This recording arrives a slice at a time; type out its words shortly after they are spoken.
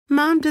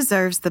Mom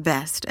deserves the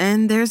best,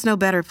 and there's no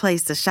better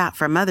place to shop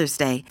for Mother's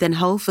Day than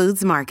Whole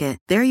Foods Market.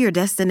 They're your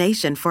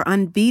destination for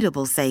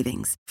unbeatable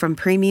savings, from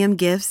premium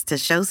gifts to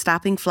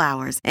show-stopping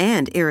flowers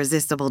and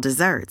irresistible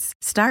desserts.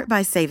 Start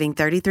by saving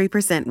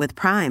 33% with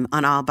Prime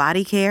on all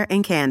body care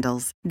and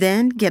candles.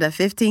 Then get a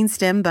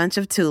 15-stem bunch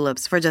of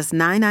tulips for just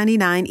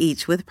 $9.99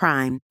 each with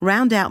Prime.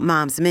 Round out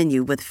Mom's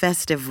menu with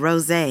festive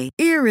rosé,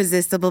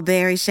 irresistible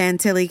berry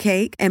chantilly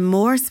cake, and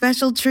more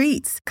special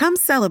treats. Come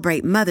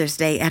celebrate Mother's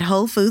Day at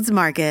Whole Foods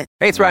Market.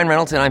 Hey, it's Ryan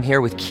Reynolds, and I'm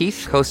here with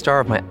Keith, co-star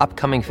of my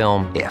upcoming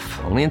film, If,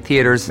 only in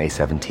theaters May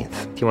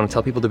 17th. Do you want to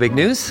tell people the big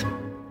news?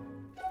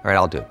 All right,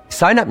 I'll do it.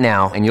 Sign up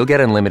now and you'll get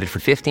unlimited for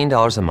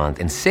 $15 a month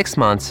and 6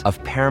 months of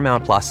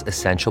Paramount Plus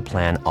Essential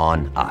Plan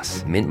on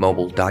us.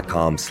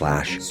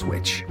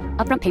 MintMobile.com/switch.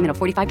 Upfront payment of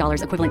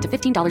 $45 equivalent to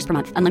 $15 per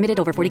month. Unlimited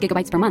over 40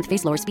 gigabytes per month.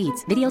 Face lower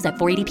speeds. Videos at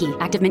 480p.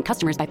 Active Mint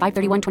customers by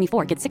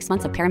 531.24 get 6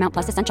 months of Paramount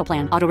Plus Essential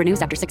Plan. Auto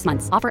renews after 6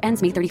 months. Offer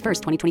ends May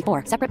 31st,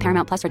 2024. Separate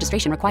Paramount Plus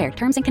registration required.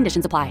 Terms and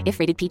conditions apply if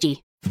rated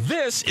PG.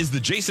 This is the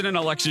Jason and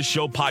Alexis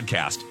Show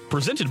podcast,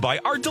 presented by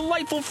our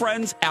delightful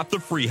friends at The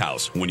Free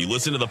House. When you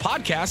listen to the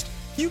podcast,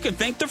 you can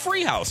thank The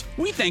Free House.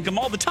 We thank them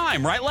all the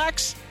time, right,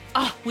 Lex?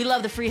 Oh, we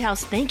love The Free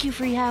House. Thank you,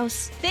 Free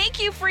House.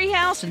 Thank you, Free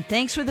House, and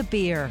thanks for the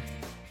beer.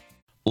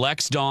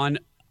 Lex, Dawn,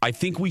 I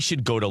think we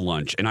should go to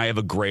lunch, and I have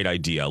a great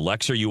idea.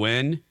 Lex, are you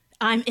in?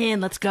 I'm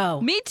in. Let's go.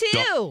 Me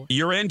too.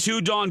 You're in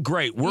too, Dawn?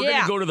 Great. We're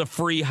going to go to The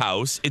Free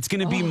House. It's going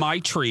to be my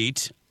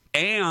treat,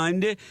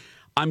 and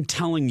I'm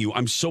telling you,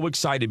 I'm so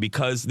excited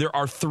because there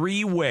are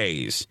 3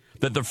 ways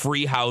that The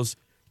Free House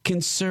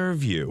can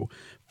serve you.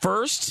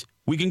 First,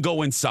 we can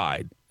go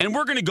inside, and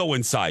we're going to go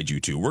inside,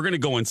 you two. We're going to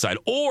go inside.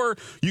 Or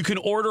you can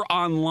order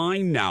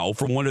online now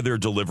from one of their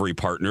delivery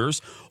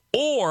partners.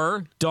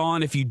 Or,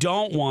 Dawn, if you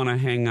don't want to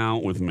hang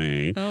out with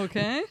me,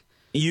 okay,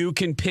 you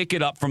can pick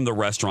it up from the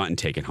restaurant and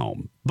take it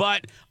home.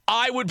 But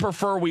I would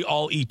prefer we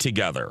all eat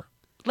together.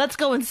 Let's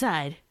go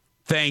inside.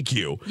 Thank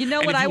you. You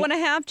know what I want to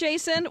have,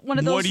 Jason? One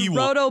of those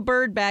Roto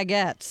Bird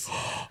baguettes.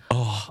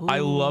 Oh, I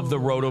love the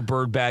Roto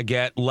Bird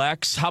baguette.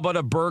 Lex, how about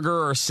a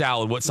burger or a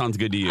salad? What sounds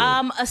good to you?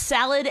 A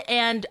salad,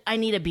 and I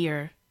need a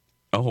beer.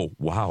 Oh,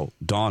 wow.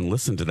 Dawn,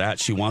 listen to that.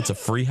 She wants a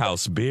Free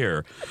House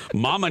beer.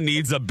 Mama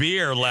needs a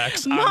beer,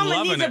 Lex.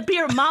 Mama needs a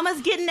beer.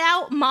 Mama's getting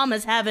out.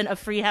 Mama's having a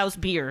Free House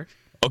beer.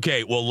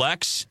 Okay, well,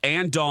 Lex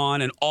and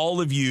Dawn and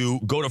all of you,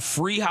 go to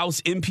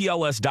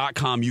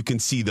freehousempls.com. You can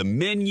see the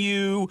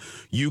menu.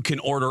 You can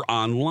order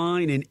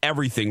online and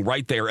everything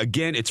right there.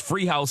 Again, it's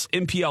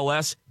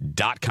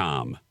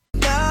freehousempls.com.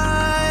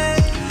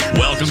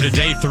 Welcome to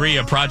day 3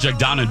 of Project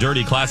Down and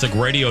Dirty Classic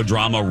Radio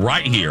Drama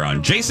right here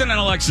on Jason and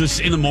Alexis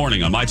in the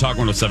Morning on My Talk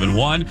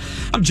 107.1.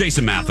 I'm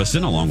Jason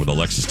Matheson along with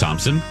Alexis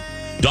Thompson,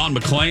 Dawn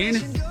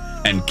McClain,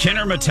 and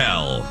Kenner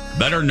Mattel,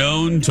 better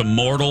known to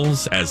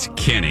mortals as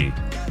Kenny.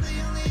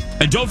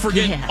 And don't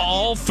forget,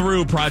 all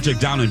through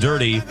Project Down and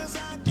Dirty,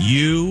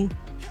 you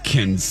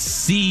can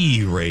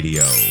see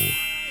radio.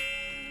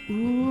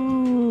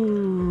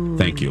 Ooh.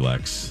 Thank you,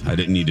 Lex. I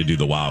didn't need to do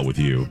the wow with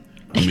you.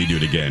 Let me do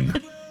it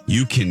again.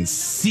 You can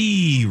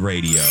see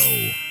radio.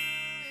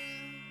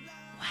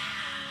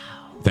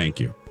 Wow. Thank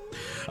you.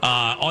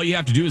 All you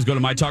have to do is go to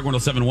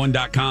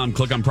mytalk1071.com,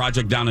 click on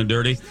Project Down and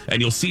Dirty,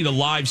 and you'll see the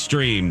live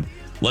stream.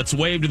 Let's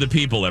wave to the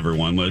people,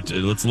 everyone.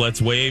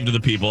 Let's wave to the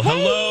people.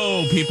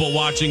 Hello, people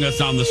watching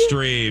us on the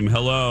stream.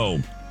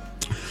 Hello.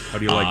 How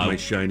do you like my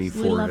shiny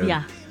forehead? We love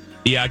ya.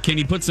 Yeah, can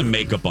you put some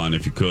makeup on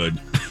if you could?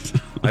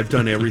 I've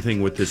done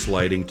everything with this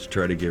lighting to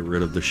try to get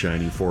rid of the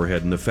shiny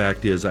forehead, and the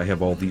fact is I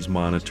have all these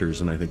monitors,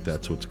 and I think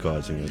that's what's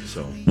causing it.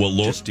 So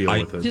just deal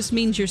with it. Just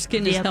means your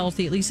skin is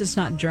healthy. At least it's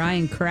not dry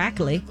and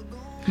crackly.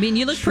 I mean,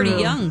 you look pretty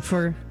young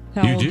for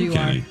how old you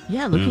Kenny. are.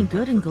 Yeah, looking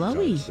good and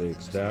glowy.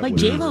 Like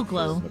J-Lo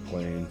glow.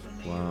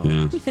 Wow.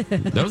 Yeah,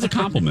 that was a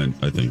compliment,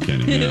 I think,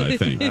 Kenny. Yeah, I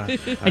think.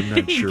 I'm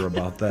not sure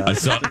about that.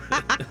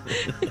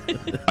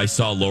 I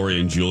saw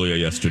Lori and Julia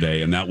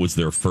yesterday, and that was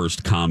their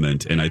first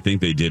comment. And I think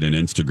they did an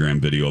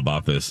Instagram video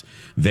about this.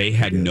 They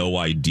had no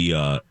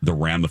idea the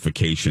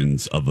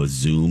ramifications of a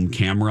Zoom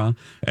camera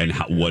and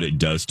what it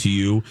does to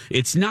you.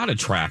 It's not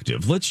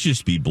attractive. Let's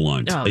just be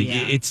blunt. Oh,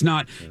 yeah. It's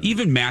not.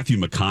 Even Matthew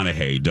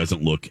McConaughey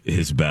doesn't look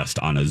his best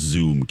on a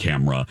Zoom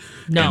camera.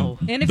 No.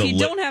 And if you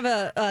don't have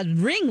a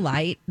ring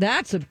light,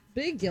 that's a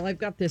big deal. I've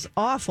got this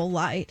awful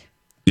light.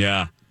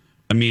 Yeah.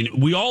 I mean,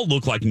 we all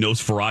look like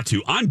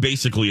Nosferatu. I'm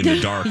basically in the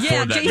dark for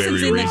that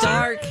Jason's very in reason. the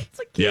dark.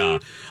 Yeah.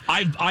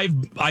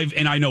 I've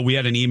and I know we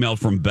had an email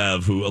from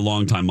Bev, who a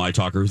longtime My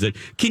Talker, who said,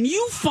 "Can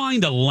you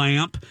find a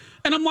lamp?"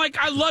 And I'm like,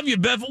 I love you,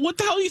 Bev. What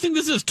the hell do you think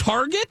this is,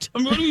 Target?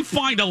 I'm going to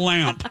find a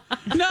lamp.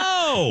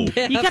 No.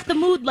 You got the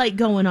mood light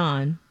going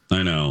on.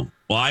 I know.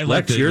 Well, I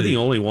Lex, like you're the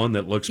only one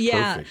that looks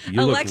perfect.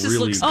 You Alexis look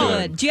really looks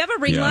good. good. Do you have a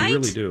ring light? I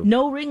really do.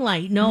 No ring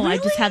light. No, I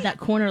just Really? had that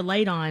corner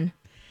light on.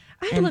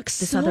 I And look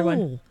this so other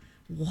one.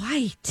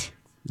 white.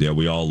 Yeah,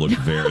 we all look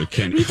very...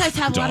 You guys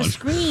have a lot of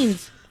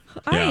screens.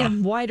 I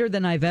am whiter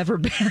than I've ever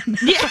been.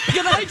 Yeah.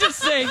 Can I just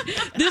say,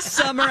 this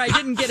summer I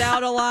didn't get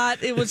out a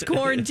lot. It was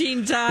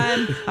quarantine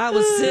time. I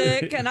was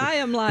sick, and I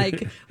am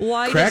like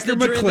white as the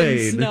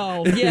driven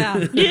snow. Yeah,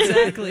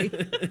 exactly.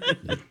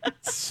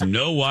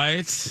 Snow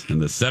White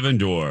and the Seven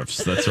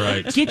Dwarfs. That's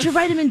right. Get your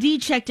vitamin D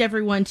checked,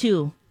 everyone,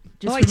 too.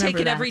 Just I take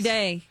it every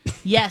day.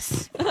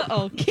 Yes.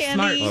 Uh-oh,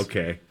 Kenny.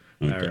 Okay.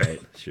 All right,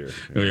 sure.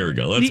 Here we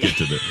go. Let's get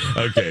to the.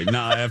 Okay,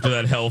 now after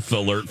that health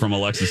alert from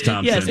Alexis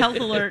Thompson. Yes, health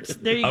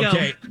alerts. There you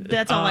go.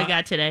 That's all I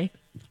got today.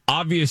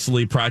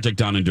 Obviously, Project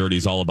Down and Dirty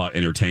is all about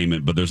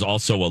entertainment, but there's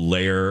also a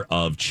layer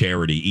of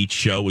charity. Each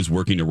show is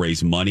working to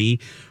raise money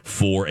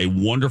for a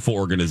wonderful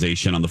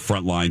organization on the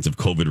front lines of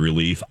COVID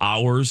relief.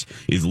 Ours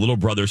is Little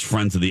Brothers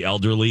Friends of the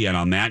Elderly. And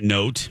on that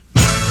note,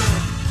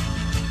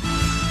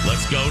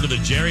 let's go to the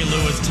Jerry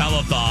Lewis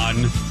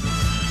Telethon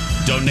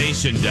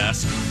donation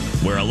desk,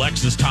 where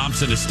Alexis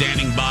Thompson is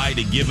standing by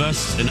to give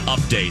us an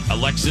update.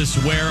 Alexis,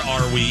 where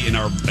are we in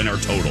our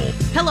total?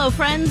 Hello,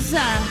 friends.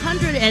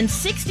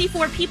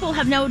 164 people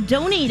have now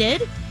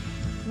donated.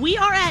 We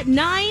are at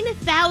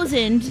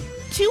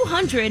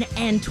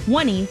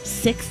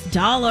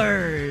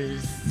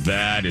 $9,226.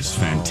 That is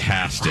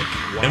fantastic.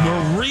 Wow. And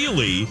we're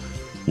really,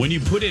 when you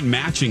put in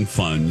matching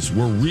funds,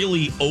 we're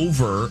really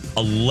over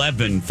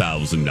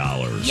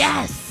 $11,000.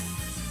 Yes.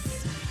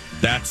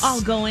 That's all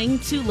going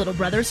to Little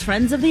Brothers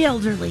Friends of the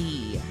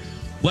Elderly.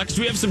 Lex,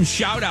 we have some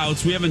shout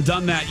outs. We haven't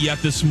done that yet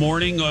this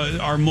morning.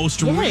 Our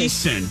most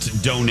recent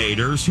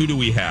donators. Who do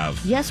we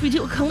have? Yes, we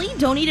do. Colleen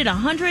donated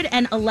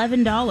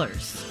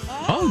 $111.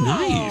 Oh,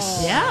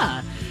 nice.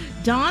 Yeah.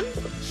 Dawn,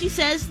 she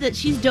says that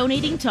she's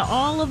donating to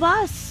all of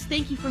us.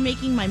 Thank you for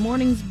making my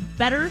mornings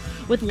better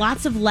with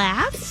lots of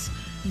laughs.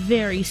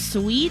 Very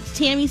sweet.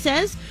 Tammy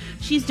says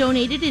she's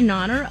donated in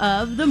honor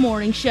of the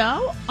morning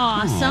show.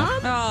 Awesome.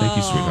 Thank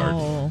you,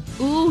 sweetheart.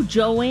 Ooh,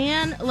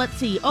 Joanne. Let's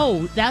see.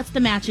 Oh, that's the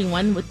matching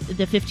one with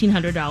the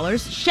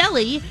 $1,500.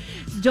 Shelly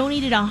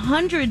donated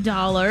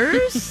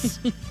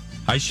 $100.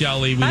 Hi,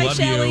 Shelly. We love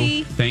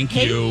you. Thank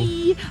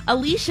you.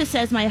 Alicia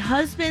says my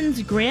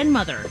husband's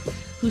grandmother,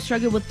 who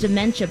struggled with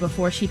dementia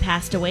before she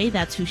passed away,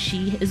 that's who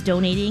she is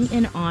donating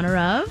in honor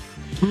of.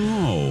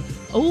 Oh,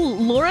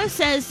 Laura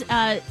says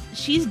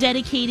she's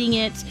dedicating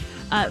it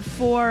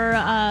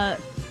for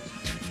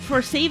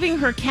saving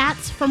her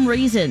cats from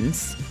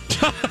raisins.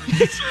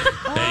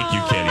 Thank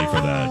you, Kenny,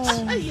 for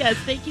that. Yes,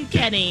 thank you,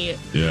 Kenny.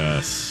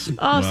 Yes.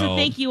 Oh, so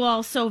thank you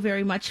all so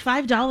very much.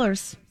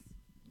 $5.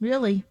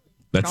 Really.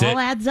 That's it. All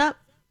adds up.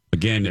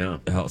 Again,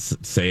 I'll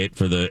say it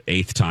for the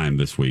 8th time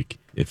this week.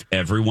 If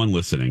everyone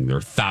listening, there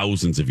are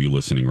thousands of you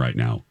listening right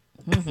now.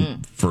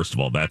 Mm-hmm. First of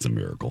all, that's a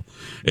miracle.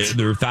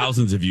 There are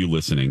thousands of you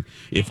listening.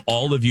 If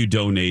all of you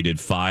donated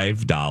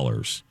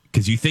 $5,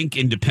 because you think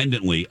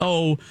independently,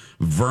 oh,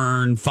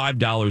 Vern,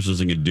 $5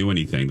 isn't going to do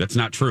anything. That's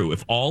not true.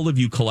 If all of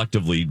you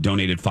collectively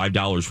donated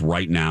 $5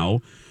 right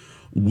now,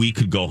 we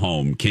could go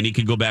home. Kenny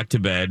could go back to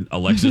bed.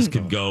 Alexis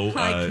could go.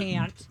 I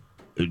can't.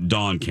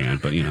 Dawn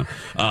can't, but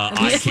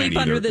I sleep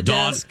can't under the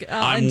Dawn, desk.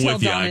 I'm until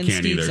with you. Dawn I and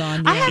can't Steve's either.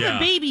 On. I have a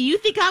baby. You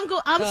think I'm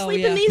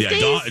sleeping these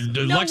days?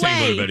 No Lex way.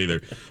 ain't going to bed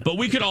either. But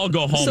we could all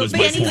go home. So is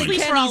my point.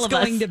 Kenny's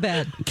going to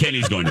bed.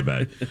 Kenny's going to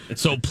bed.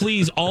 So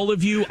please, all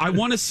of you, I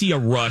want to see a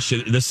rush.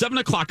 The 7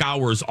 o'clock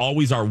hour is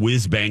always our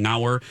whiz bang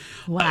hour.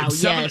 Wow,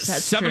 yes,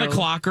 that's 7 true.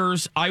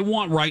 o'clockers. I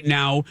want right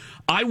now.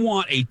 I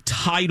want a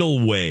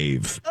tidal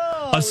wave,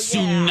 a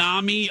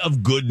tsunami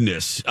of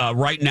goodness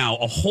right now.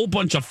 A whole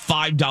bunch of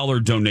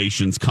 $5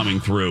 donations coming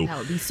through. That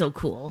would be so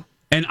cool.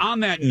 And on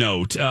that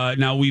note,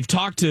 now we've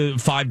talked to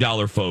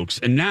 $5 folks,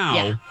 and now...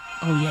 Yeah.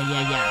 Oh,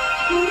 yeah.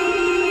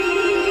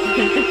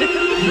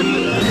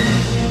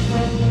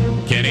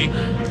 Kenny,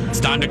 it's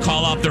time to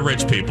call out the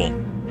rich people.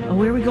 Oh,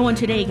 where are we going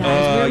today, guys?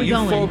 Where are we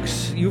going?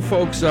 You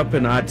folks up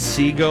in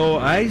Otsego,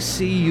 I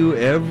see you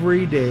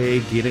every day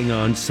getting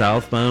on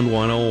southbound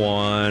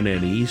 101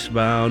 and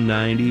eastbound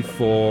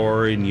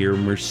 94 in your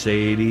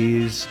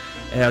Mercedes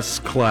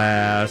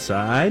S-Class.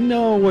 I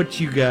know what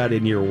you got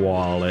in your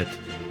wallet.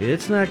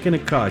 It's not going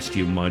to cost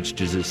you much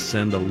to just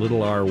send a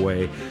little our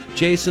way.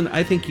 Jason,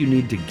 I think you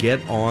need to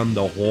get on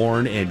the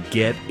horn and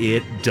get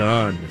it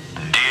done.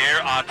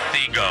 Dear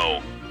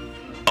Otsego,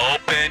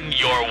 open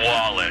your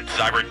wallets.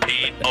 I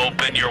repeat,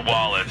 open your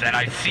wallets. And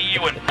I see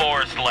you in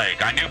Forest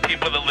Lake. I knew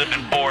people that lived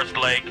in Forest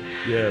Lake.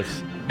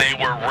 Yes. They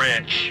were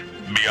rich.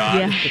 Biatch.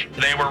 Yeah.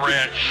 They were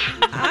rich.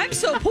 I'm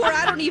so poor,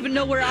 I don't even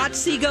know where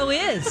Otsego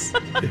is.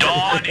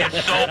 Dawn is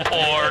so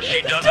poor,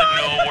 she doesn't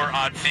know where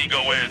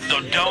Otsego is. So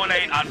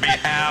donate on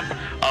behalf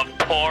of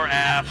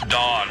poor-ass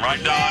Dawn.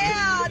 Right, Dawn?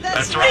 Yeah,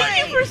 that's right.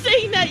 Thank you for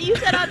saying that. You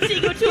said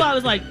Otsego, too. I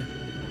was like...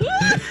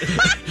 I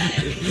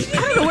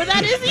don't know where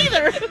that is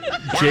either.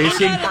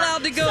 Jason, I'm not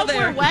allowed to go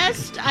somewhere there.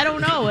 west. I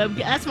don't know.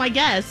 That's my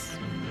guess.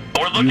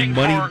 We're looking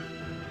for.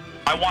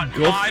 I want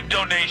 5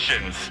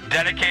 donations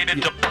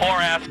dedicated to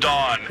poor-ass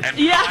Dawn and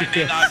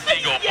finding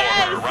Otsego for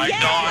her. Right,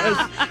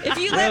 Dawn? If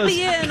you let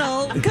me in,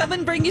 I'll come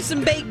and bring you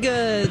some baked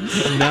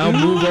goods. Now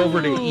move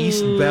over to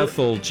East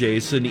Bethel,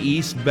 Jason.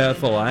 East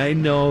Bethel. I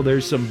know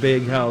there's some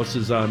big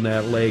houses on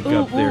that lake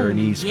up there in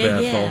East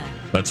Bethel. Yeah.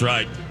 That's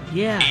right.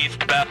 Yeah.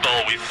 East Bethel,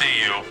 we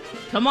see you.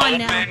 Come on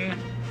Open now.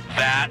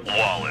 that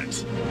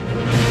wallet.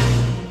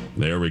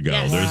 There we go.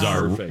 Yes. There's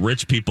our Perfect.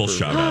 rich people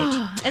shout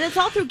out. And it's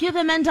all through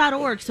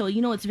givemn.org, so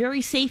it's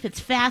very safe, it's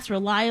fast,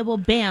 reliable.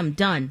 Bam,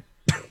 done.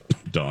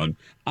 Dawn,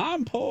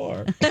 I'm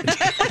poor.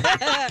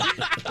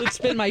 It's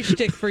been my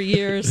shtick for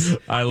years.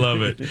 I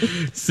love it.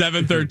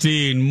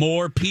 7:13.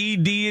 More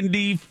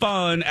PD&D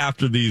fun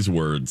after these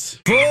words.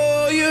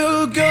 Before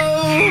you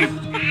go.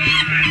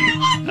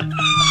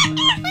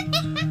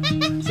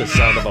 It's the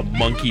sound of a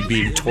monkey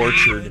being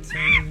tortured.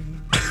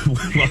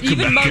 Welcome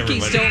Even back,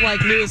 monkeys everybody. don't like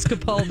Louis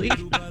Capaldi.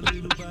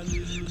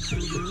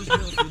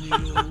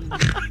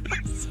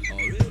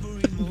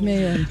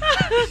 Man.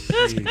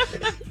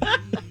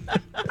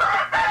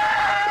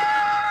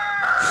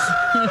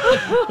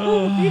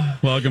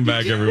 Welcome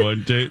back,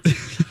 everyone. Did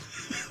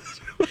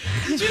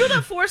you know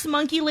that forced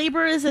monkey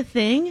labor is a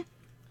thing?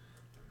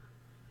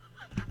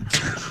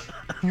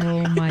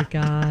 Oh, my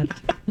God.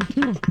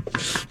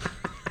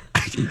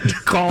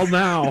 Call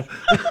now.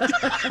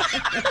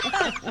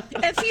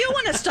 If you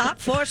want to stop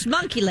forced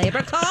monkey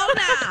labor, call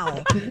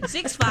now.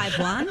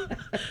 651.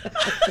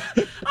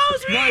 I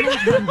was reading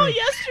that article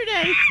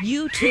yesterday.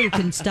 You too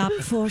can stop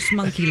forced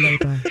monkey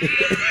labor.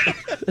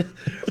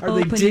 Are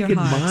Open they your digging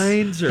hearts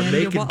mines or and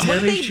making your what are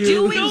tennis they shoes?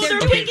 doing? No, they're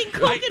picking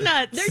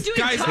coconuts. They're doing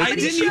Guys,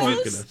 comedy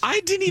shows.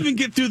 I didn't even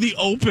get through the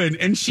open,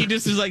 and she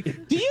just is like,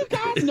 "Do you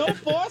guys know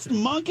forced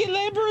monkey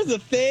labor is a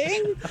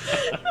thing?"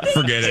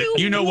 Forget it.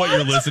 You know what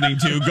you're listening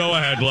to. Go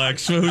ahead,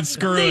 Lex.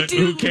 Screw They it. do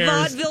Who cares?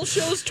 vaudeville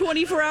shows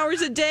 24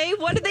 hours a day.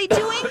 What are they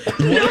doing?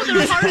 No,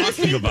 they're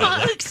harvesting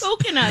about, Lex?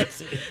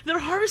 coconuts. They're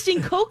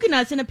harvesting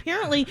coconuts, and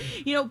apparently,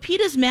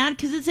 PETA's mad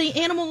because it's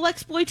animal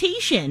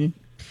exploitation.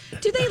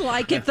 Do they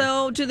like it,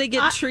 though? Do they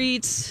get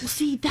treats?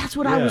 See, that's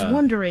what I was Yeah.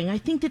 wondering. I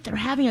think that they're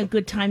having a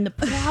good time. The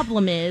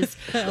problem is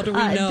How do we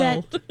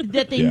know?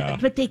 that they Yeah.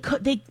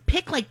 they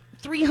pick like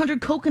 300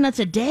 coconuts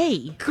a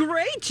day,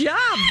 Great job,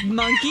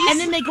 monkeys. and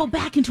then they go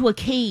back into a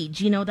cage.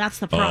 That's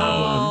the problem.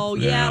 Oh,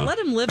 yeah. Yeah. Let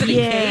them live in a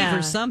Yeah. cave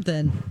or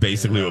something.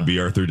 Basically, what B.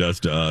 Arthur does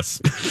to us.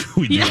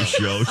 We do a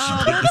show. She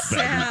puts that's us back in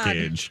sad. the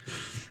cage.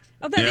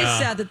 Oh, that is Yeah.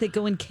 sad that they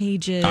go in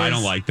cages. I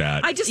don't like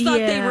that. I just thought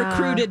they Yeah.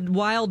 recruited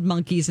wild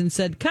monkeys and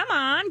said, come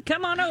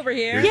on over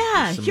here.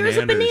 Yeah, Some here's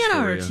a manners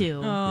banana for or you.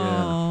 two.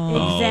 Oh,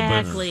 but-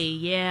 Exactly.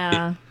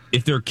 Yeah.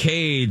 If they're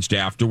caged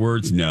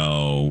afterwards,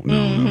 no.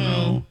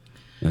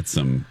 That's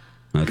some.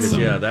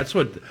 Yeah, that's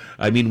what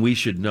we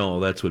should know.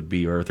 That's what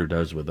B. Arthur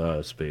does with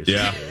us,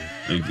 basically.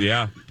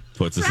 Yeah.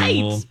 Puts us Right.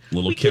 in a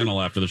little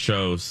kennel after the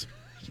shows.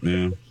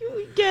 Yeah.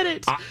 We get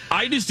it.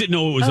 I just didn't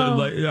know it was.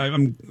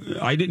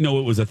 I didn't know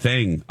it was a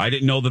thing. I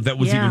didn't know that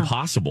was Yeah. even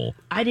possible.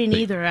 I didn't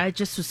either. I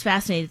just was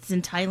fascinated. It's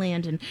in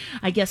Thailand, and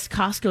I guess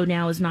Costco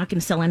now is not going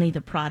to sell any of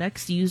the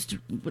products used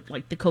with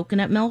like the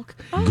coconut milk.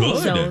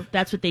 Good. So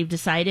that's what they've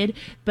decided.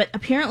 But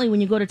apparently,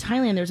 when you go to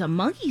Thailand, there's a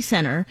monkey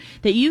center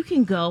that you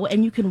can go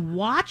and you can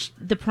watch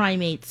the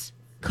primates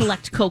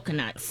collect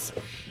coconuts,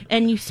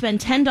 and you spend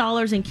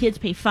 $10 and kids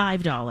pay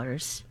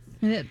 $5,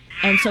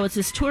 and so it's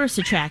this tourist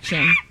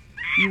attraction.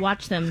 You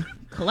watch them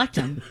collect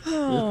them.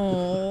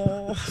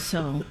 Oh.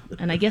 So,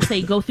 and I guess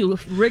they go through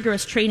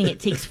rigorous training.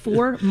 It takes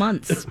 4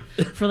 months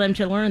for them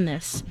to learn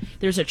this.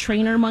 There's a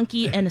trainer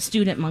monkey and a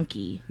student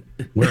monkey.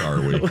 Where are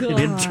we? An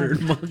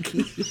intern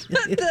monkey.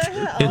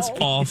 It's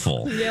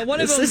awful. Yeah, one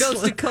of Is them this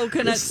goes to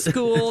coconut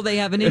school. They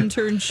have an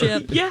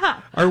internship. Yeah.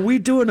 Are we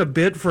doing a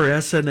bit for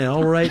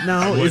SNL right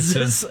now? What's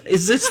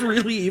Is this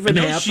really even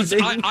No,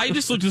 happening? I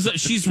just looked at that.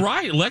 She's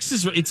right. Lex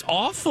is. It's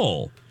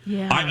awful.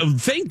 Yeah.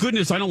 Thank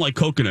goodness I don't like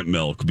coconut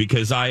milk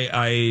because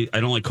I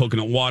don't like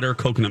coconut water,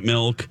 coconut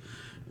milk.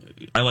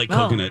 I like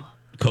coconut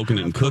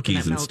and cookies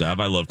and milk. stuff.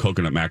 I love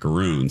coconut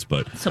macaroons,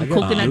 but Some I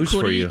got coconut news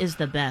for curry you. is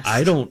the best.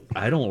 I don't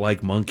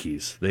like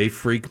monkeys. They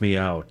freak me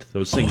out.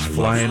 Those things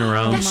flying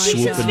around, That's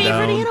Jason's swooping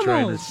favorite down, animal.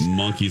 trying to.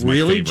 monkey's my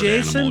Really, favorite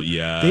Jason? animal.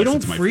 Yeah, They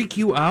don't freak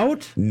you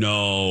out?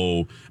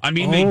 No, I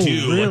mean they Oh,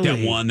 do. Like that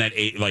really? one that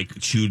ate,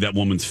 chewed that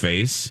woman's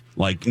face.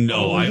 Like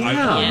no, I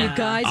You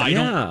guys, I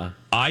Yeah. don't.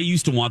 I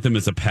used to want them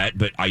as a pet,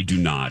 but I do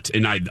not.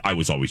 And I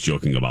was always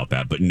joking about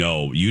that. But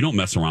no, you don't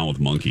mess around with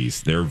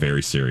monkeys. They're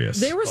very serious.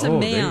 there was a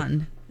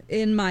man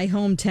in my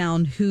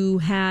hometown who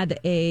had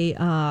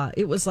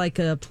it was like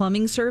a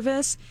plumbing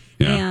service.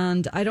 Yeah.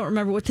 And I don't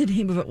remember what the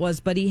name of it was,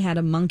 but he had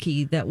a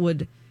monkey that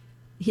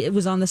it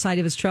was on the side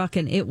of his truck,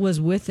 and it was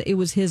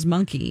his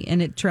monkey,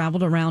 and it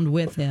traveled around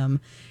with him.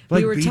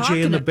 Like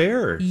BJ and the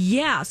Bear.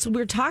 Yeah, so we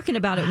were talking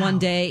about it one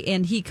day,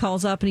 and he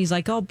calls up and he's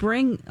like, I'll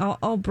bring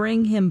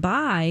him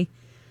by,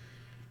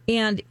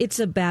 and it's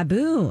a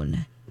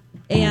baboon.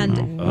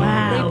 And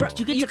Wow. they Did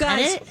you get to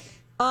guys, pet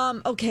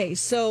it? okay,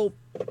 so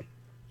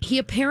he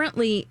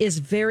apparently is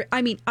very,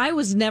 I mean, I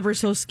was never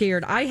so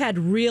scared. I had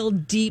real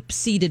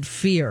deep-seated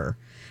fear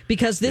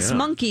because this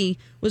monkey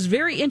was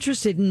very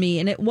interested in me,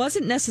 and it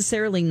wasn't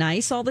necessarily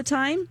nice all the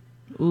time.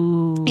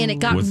 Ooh. And it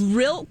got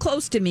real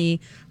close to me,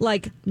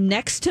 like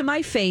next to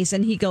my face,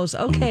 and he goes,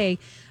 okay,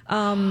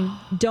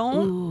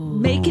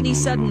 don't make any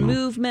sudden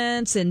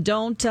movements, and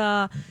don't,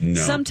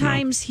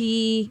 sometimes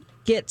he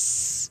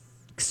gets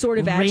sort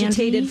of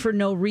agitated for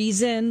no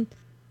reason.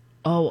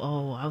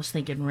 Oh, I was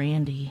thinking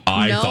Randy.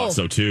 I thought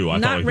so too. I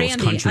thought like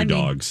Randy, those country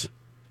dogs.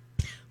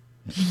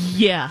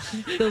 Yeah.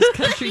 Those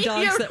country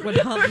dogs that would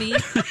hump me.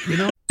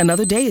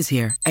 Another day is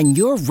here, and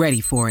you're ready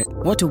for it.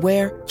 What to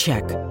wear?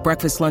 Check.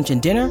 Breakfast, lunch,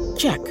 and dinner?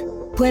 Check.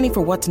 Planning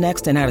for what's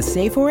next and how to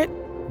save for it?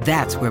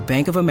 That's where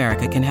Bank of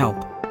America can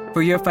help.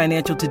 For your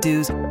financial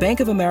to-dos, Bank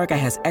of America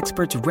has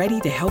experts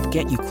ready to help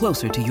get you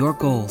closer to your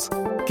goals.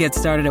 Get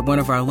started at one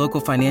of our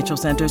local financial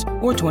centers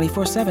or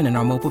 24/7 in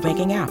our mobile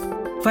banking app.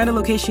 Find a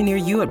location near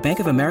you at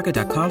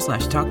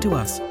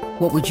bankofamerica.com/talktous.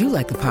 What would you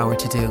like the power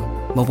to do?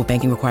 Mobile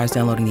banking requires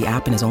downloading the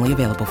app and is only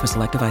available for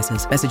select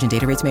devices. Message and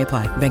data rates may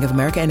apply. Bank of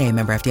America NA,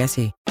 member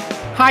FDIC.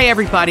 Hi,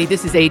 everybody.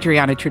 This is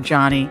Adriana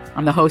Trajani.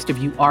 I'm the host of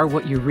You Are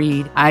What You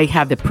Read. I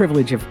have the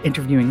privilege of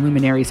interviewing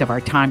luminaries of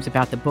our times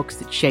about the books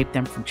that shaped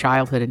them from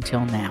childhood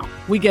until now.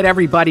 We get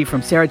everybody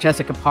from Sarah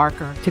Jessica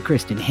Parker to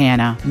Kristen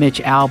Hanna, Mitch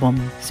Albom,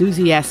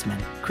 Susie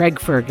Essman, Craig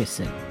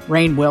Ferguson,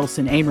 Rainn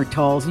Wilson, Amor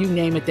Tolls, you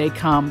name it, they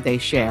come, they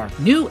share.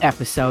 New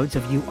episodes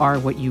of You Are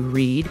What You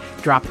Read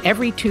drop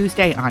every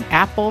Tuesday on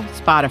Apple,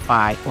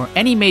 Spotify, or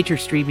any major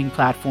streaming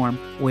platform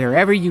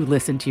wherever you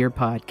listen to your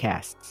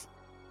podcasts.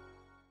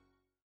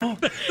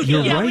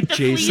 You're right,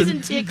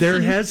 Jason.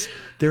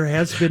 There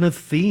has been a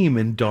theme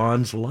in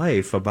Dawn's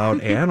life about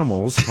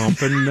animals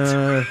humping,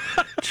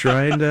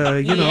 trying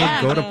to,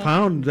 go to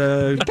pound,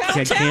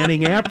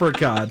 canning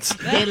apricots.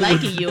 They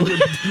like you.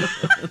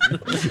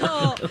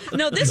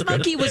 No, this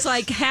monkey was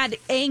had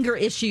anger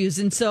issues,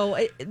 and so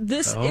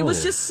it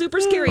was just super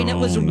scary, and it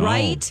was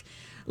right,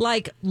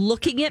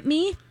 looking at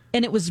me,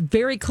 and it was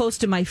very close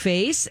to my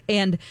face,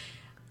 and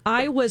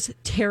I was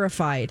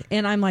terrified,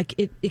 and I'm like,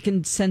 it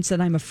can sense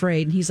that I'm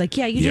afraid. And he's like,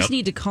 yeah, you just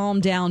need to calm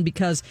down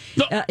because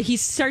he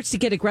starts to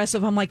get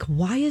aggressive. I'm like,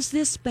 why is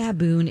this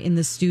baboon in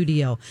the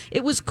studio?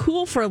 It was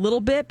cool for a little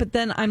bit, but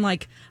then I'm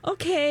like,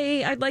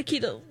 okay, I'd like you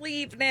to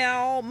leave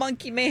now,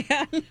 monkey man.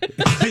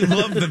 I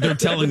love that they're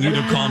telling you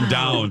to calm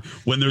down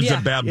when there's a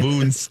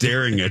baboon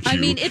staring at you. I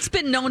mean, it's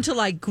been known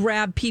to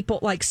grab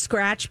people,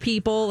 scratch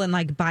people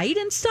and bite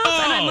and stuff.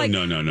 Oh, and I'm like,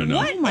 no.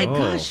 What? Oh my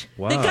gosh.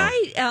 Wow. The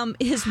guy,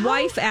 his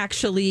wife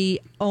actually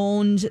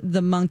owned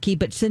the monkey,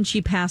 but since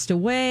she passed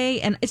away,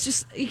 and it's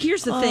just,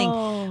 here's the thing,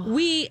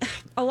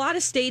 a lot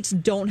of states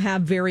don't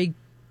have very,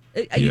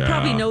 you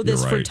probably know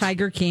this for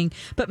Tiger King,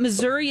 but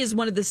Missouri is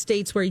one of the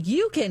states where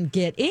you can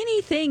get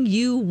anything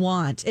you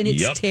want, and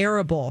it's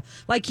terrible.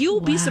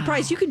 You'll be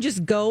surprised. You can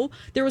just go.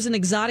 There was an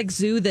exotic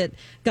zoo that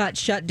got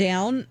shut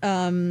down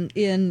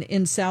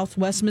in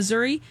southwest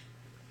Missouri.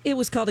 It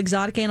was called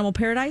Exotic Animal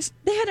Paradise.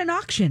 They had an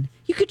auction.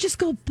 You could just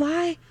go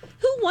buy.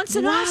 Who wants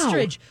an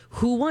ostrich?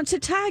 Who wants a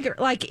tiger?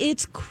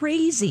 It's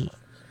crazy.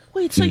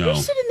 Wait, so you're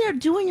sitting there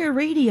doing your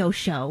radio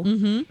show,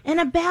 and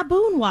a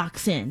baboon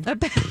walks in. A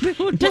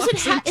baboon Does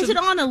walks it is it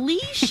on a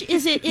leash?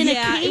 Is it in a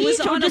cage? It was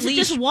on or does a leash.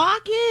 It just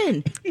walk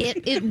in?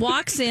 It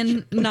walks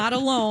in not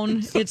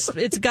alone. It's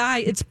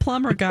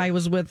plumber guy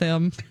was with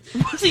him.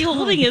 Was he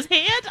holding his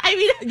hand? I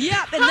mean,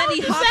 yeah, and then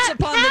he hops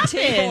up on the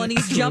table and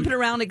he's jumping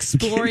around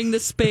exploring the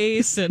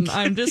space, and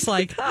I'm just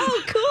like,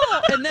 oh,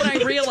 cool. And then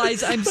I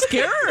realize I'm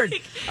scared.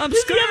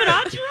 Does he have an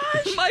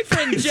entourage? My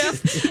friend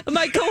Jeff,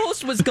 my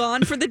co-host, was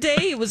gone for the day.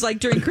 It was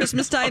during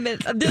Christmas time,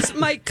 and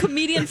my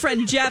comedian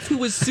friend Jeff, who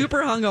was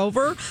super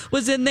hungover,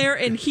 was in there,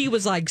 and he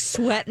was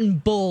sweating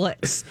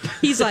bullets.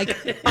 He's like,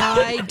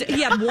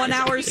 he had 1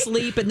 hour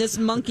sleep, and this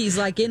monkey's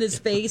in his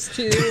face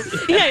too.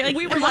 Yeah,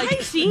 we were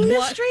seeing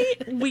this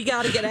straight? We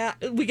gotta get out.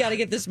 We gotta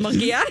get this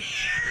monkey out of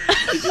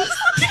here.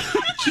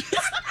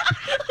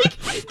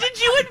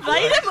 Did you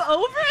invite him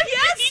over?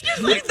 Yes, he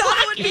just we thought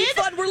it would be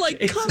fun. We're like,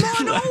 come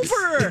on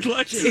over.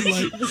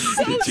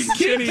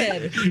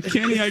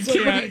 Kenny,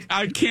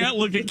 I can't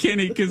look at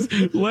Kenny because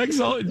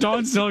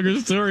Dawn's telling her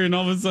story, and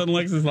all of a sudden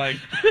Lex is like,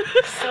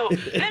 so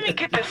let me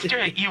get this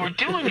straight. You were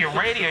doing your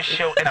radio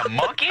show and a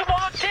monkey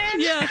walked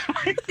in? Yeah.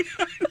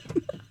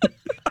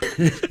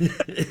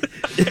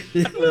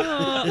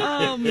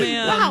 oh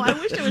man! Wow, I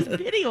wish there was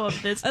video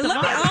of this.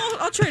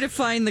 I'll try to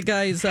find the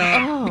guy's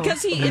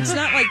because it's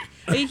not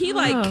he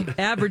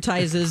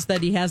advertises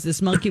that he has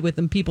this monkey with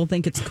him. People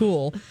think it's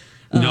cool.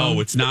 No,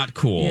 it's not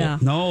cool. Yeah.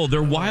 No,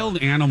 they're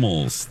wild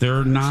animals.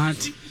 They're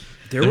not.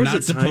 There was not a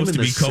time supposed in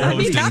to be the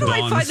co-hosting how do I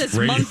Dawn's find this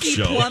radio monkey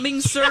show.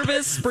 plumbing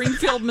service,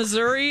 Springfield,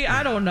 Missouri?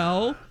 I don't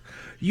know.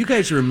 You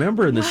guys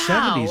remember in the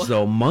 70s,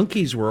 though,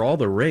 monkeys were all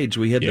the rage.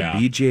 We had the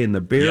BJ and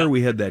the Bear. Yep.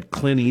 We had that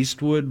Clint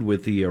Eastwood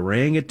with the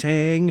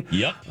orangutan.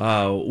 Yep.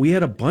 We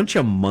had a bunch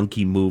of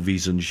monkey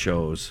movies and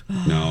shows.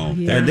 No.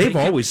 And they've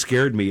always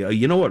scared me.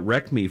 You know what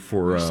wrecked me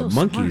for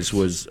monkeys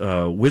was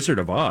Wizard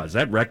of Oz.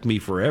 That wrecked me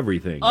for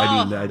everything. Oh.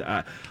 I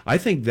mean, I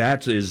think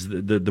that is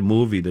the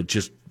movie that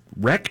just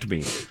wrecked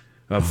me.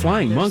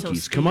 Flying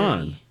monkeys, come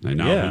on. I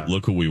know. Yeah.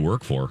 Look who we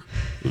work for.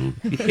 Oh.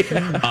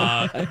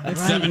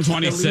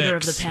 726. The leader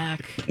of the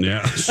pack.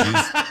 Yeah.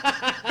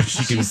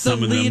 She's the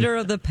leader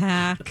of the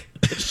pack.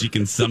 She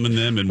can summon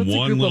them in What's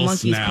one little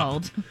snap.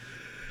 Called?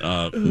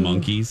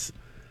 Monkeys?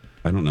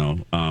 I don't know.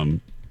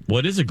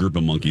 What is a group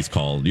of monkeys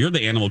called? You're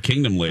the Animal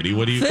Kingdom lady.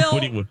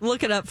 Phil,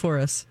 look it up for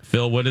us.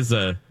 Phil, what is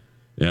a...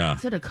 Yeah.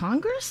 Is it a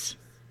congress?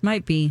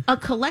 Might be. A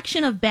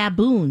collection of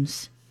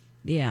baboons.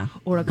 Yeah.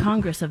 Or a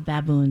congress of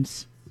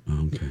baboons.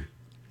 Okay.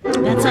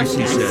 That's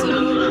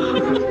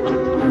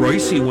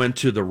Royce went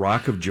to the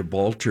Rock of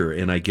Gibraltar,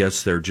 and I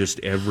guess they're just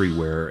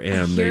everywhere.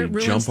 And they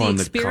jump on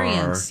the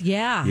car.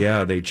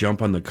 Yeah, they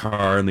jump on the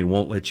car, and they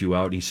won't let you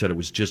out. And he said it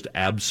was just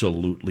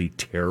absolutely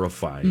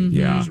terrifying. Mm-hmm.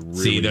 Yeah. Really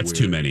See, that's weird.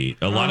 too many.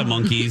 A lot of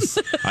monkeys.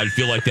 I'd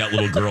feel like that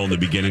little girl in the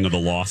beginning of the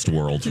Lost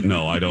World.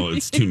 No, I don't.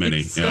 It's too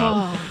many.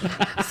 Yeah.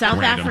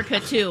 South Africa,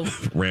 too.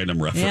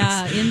 Random reference.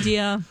 Yeah,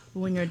 India.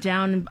 When you're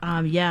down,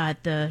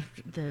 at the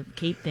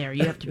Cape there,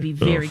 you have to be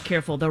very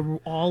careful. They're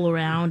all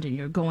around, and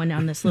you're going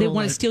down this little... They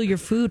want to steal your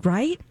food,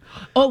 right?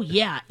 Oh,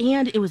 yeah.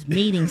 And it was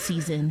mating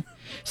season.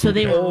 So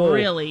they were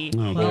really...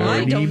 well,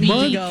 I don't need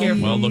to go.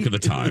 Careful. Well, look at the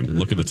time.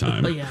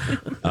 Oh,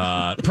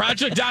 yeah.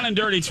 Project Down and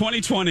Dirty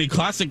 2020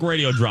 classic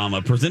radio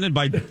drama presented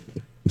by...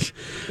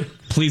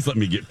 Please let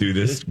me get through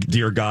this.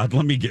 Dear God,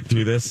 let me get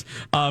through this.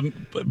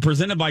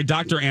 Presented by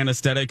Dr.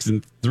 Anesthetics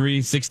and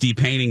 360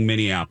 Painting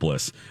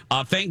Minneapolis.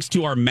 Thanks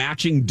to our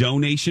matching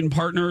donation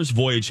partners,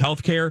 Voyage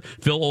Healthcare,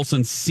 Phil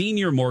Olson,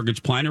 Senior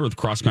Mortgage Planner with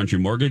Cross Country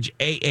Mortgage,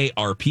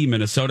 AARP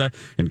Minnesota,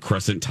 and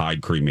Crescent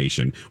Tide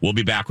Cremation. We'll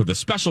be back with a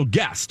special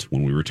guest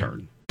when we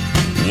return.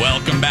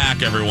 Welcome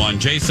back, everyone.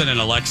 Jason and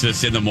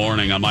Alexis in the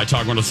morning on My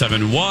Talk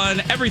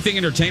 107.1. Everything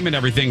entertainment,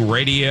 everything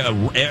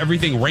radio,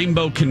 everything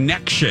Rainbow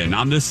Connection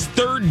on this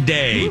third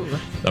day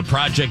of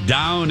Project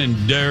Down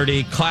and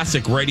Dirty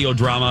classic radio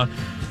drama.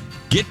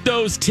 Get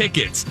those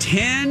tickets.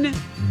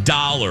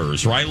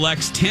 $10, right,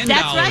 Lex? $10.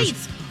 That's right.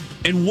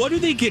 And what do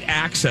they get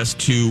access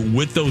to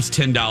with those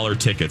 $10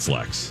 tickets,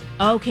 Lex?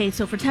 Okay,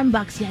 so for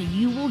 $10,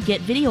 you will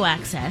get video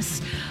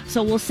access.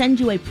 So we'll send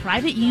you a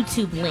private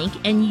YouTube link,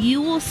 and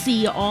you will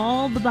see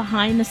all the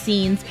behind the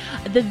scenes,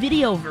 the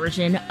video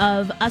version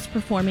of us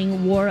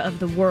performing War of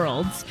the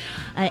Worlds.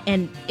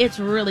 And it's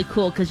really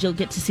cool because you'll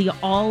get to see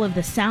all of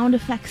the sound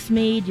effects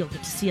made. You'll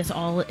get to see us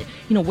all,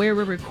 where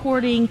we're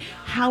recording,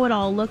 how it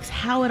all looks,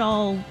 how it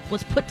all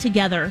was put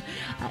together.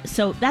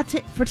 So that's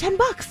it for $10.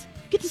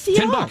 Get to see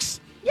it all.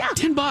 $10. Yeah.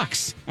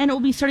 $10. And it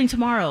will be starting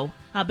tomorrow.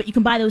 But you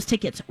can buy those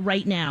tickets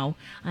right now.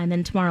 And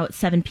then tomorrow at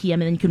 7 p.m.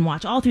 And then you can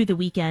watch all through the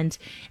weekend.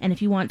 And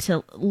if you want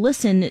to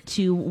listen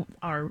to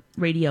our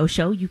radio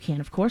show, you can,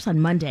 of course, on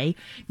Monday,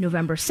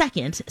 November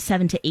 2nd,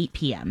 7 to 8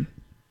 p.m.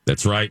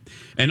 That's right.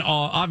 And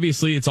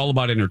obviously, it's all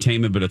about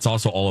entertainment, but it's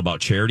also all about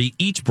charity.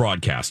 Each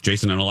broadcast,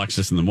 Jason and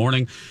Alexis in the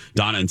morning,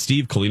 Donna and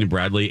Steve, Colleen and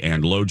Bradley,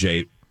 and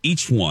Loj,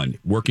 each one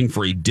working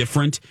for a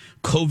different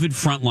COVID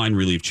frontline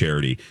relief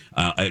charity.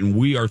 And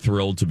we are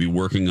thrilled to be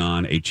working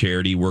on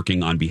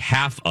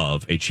behalf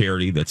of a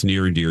charity that's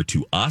near and dear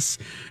to us,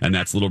 and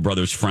that's Little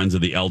Brothers Friends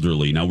of the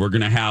Elderly. Now, we're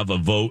going to have a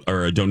vote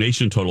or a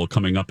donation total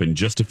coming up in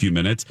just a few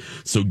minutes.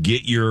 So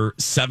get your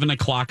 7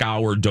 o'clock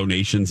hour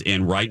donations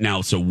in right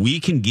now so we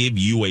can give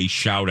you a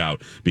shout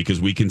out, because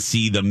we can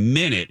see the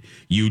minute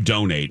you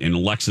donate. And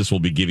Alexis will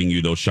be giving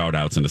you those shout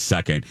outs in a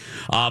second.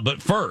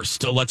 But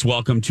first, let's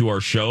welcome to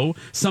our show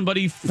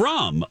somebody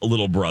from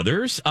Little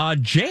Brothers,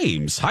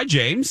 James. Hi,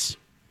 James.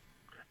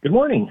 Good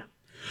morning.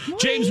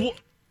 James,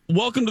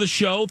 welcome to the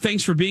show.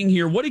 Thanks for being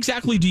here. What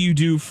exactly do you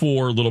do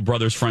for Little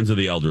Brothers Friends of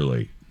the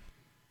Elderly?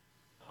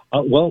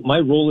 Well,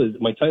 my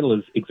title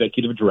is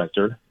executive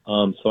director.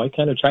 So I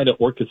kind of try to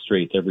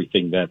orchestrate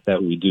everything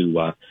that we do.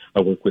 I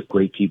work with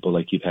great people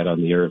like you've had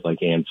on the air,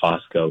 like Ann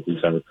Fosco,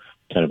 who's our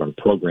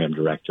program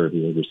director,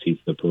 who oversees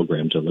the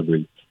program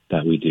delivery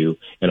that we do,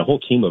 and a whole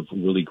team of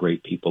really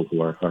great people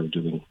who are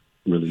doing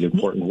really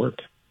important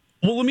work.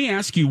 Well, let me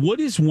ask you, what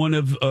is one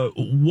of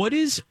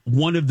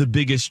the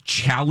biggest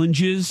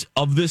challenges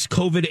of this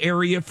COVID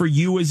area for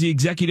you as the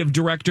executive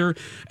director?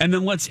 And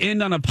then let's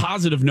end on a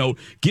positive note.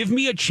 Give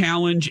me a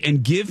challenge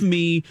and give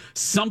me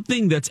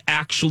something that's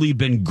actually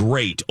been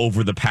great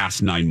over the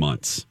past 9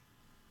 months.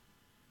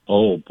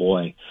 Oh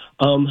boy.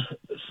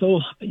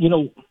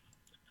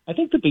 I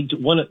think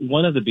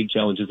one of the big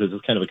challenges is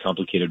kind of a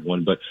complicated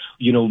one, but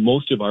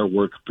most of our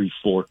work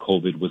before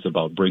COVID was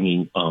about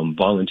bringing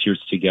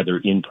volunteers together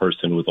in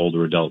person with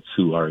older adults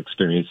who are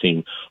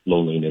experiencing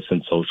loneliness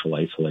and social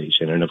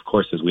isolation. And of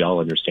course, as we all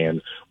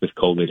understand, with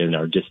COVID and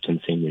our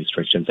distancing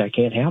restrictions, that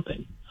can't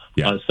happen.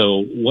 Yeah.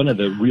 So one of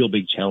the real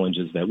big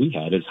challenges that we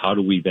had is how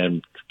do we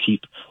then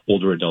keep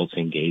older adults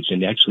engaged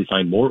and actually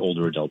find more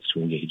older adults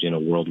to engage in a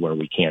world where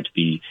we can't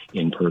be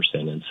in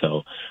person. And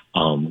so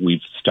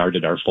we've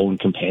started our Phone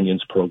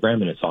Companions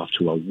program, and it's off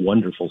to a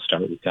wonderful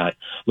start. We've got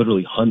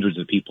literally hundreds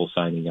of people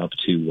signing up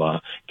to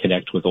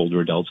connect with older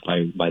adults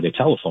by the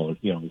telephone,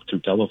 through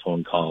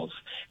telephone calls.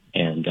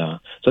 And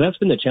so that's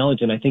been the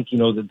challenge. And I think,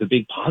 the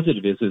big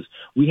positive is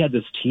we had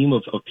this team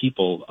of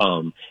people,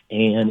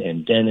 Anne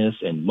and Dennis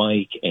and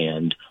Mike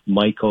and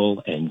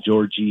Michael and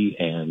Georgie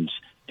and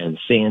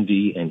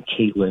Sandy and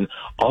Caitlin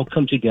all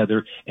come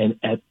together. And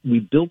we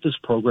built this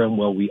program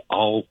while we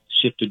all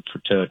shifted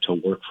to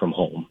work from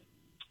home.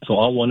 So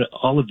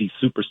all of these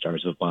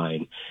superstars of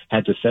mine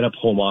had to set up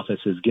home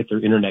offices, get their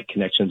internet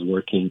connections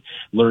working,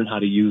 learn how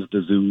to use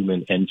the Zoom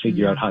and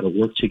figure out how to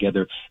work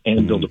together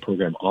and build a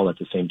program all at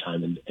the same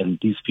time. And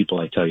these people,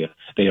 I tell you,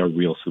 they are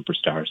real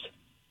superstars.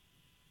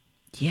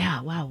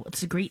 Yeah, wow.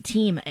 It's a great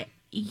team.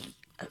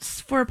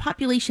 For a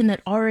population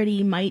that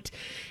already might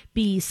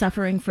be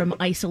suffering from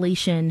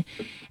isolation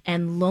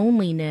and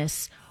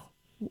loneliness,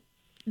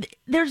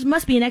 there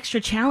must be an extra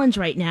challenge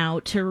right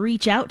now to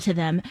reach out to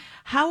them.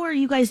 How are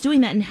you guys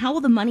doing that, and how will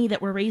the money that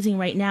we're raising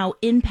right now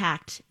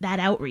impact that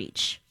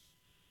outreach?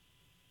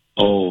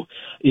 Oh,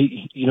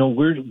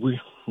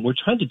 we're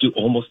trying to do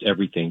almost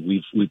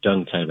everything. We've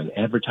done kind of an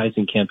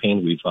advertising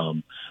campaign. We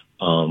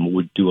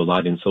do a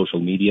lot in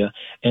social media.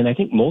 And I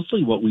think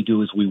mostly what we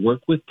do is we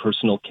work with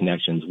personal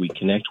connections. We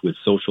connect with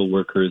social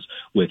workers,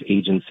 with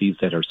agencies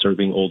that are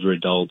serving older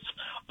adults.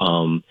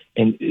 And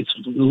it's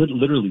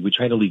literally, we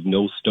try to leave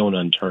no stone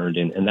unturned.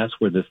 And that's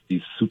where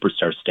these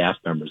superstar staff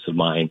members of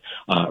mine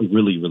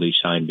really, really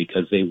shine,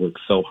 because they work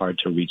so hard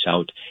to reach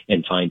out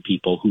and find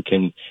people who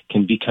can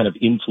be kind of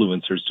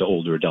influencers to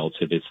older adults.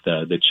 If it's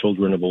the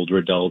children of older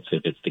adults,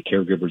 if it's the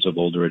caregivers of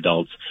older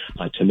adults,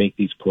 to make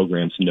these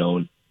programs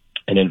known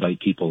and invite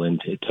people in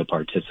to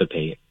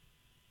participate.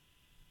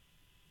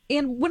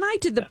 And when I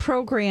did the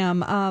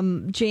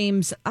program,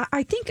 James,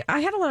 I think I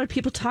had a lot of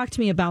people talk to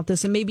me about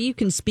this, and maybe you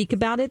can speak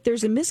about it.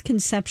 There's a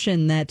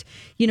misconception that,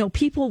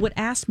 people would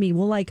ask me,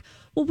 well,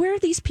 where are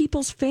these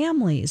people's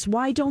families?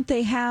 Why don't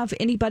they have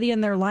anybody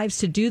in their lives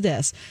to do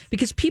this?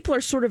 Because people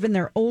are sort of in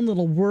their own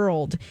little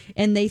world,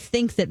 and they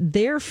think that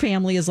their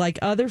family is like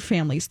other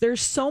families.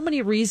 There's so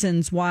many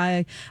reasons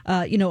why,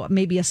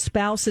 maybe a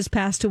spouse has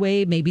passed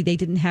away. Maybe they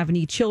didn't have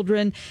any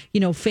children.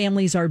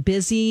 Families are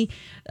busy.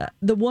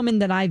 The woman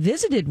that I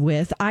visited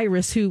with,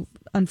 Iris, who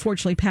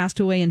unfortunately passed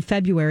away in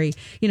February,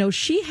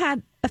 she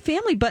had a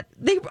family, but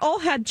they all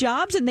had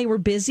jobs and they were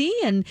busy.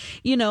 And,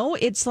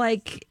 it's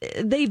like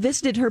they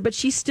visited her, but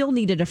she still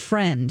needed a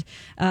friend.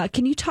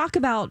 Can you talk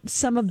about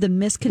some of the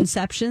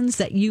misconceptions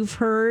that you've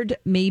heard,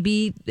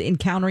 maybe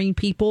encountering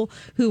people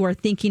who are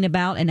thinking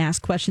about and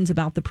ask questions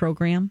about the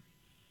program?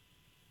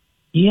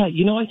 Yeah,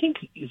 I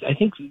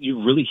think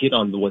you really hit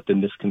on what the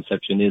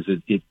misconception is.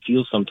 It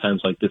feels sometimes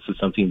like this is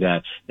something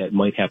that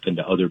might happen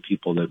to other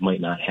people that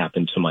might not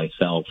happen to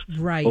myself.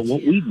 Right. But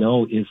what we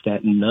know is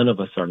that none of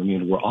us are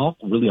immune. We're all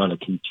really on a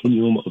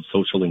continuum of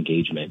social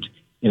engagement.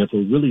 And if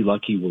we're really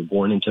lucky, we're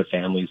born into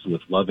families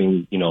with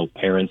loving,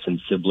 parents and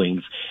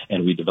siblings,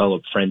 and we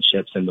develop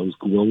friendships, and those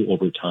grow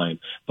over time.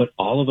 But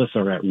all of us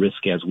are at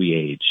risk as we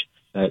age.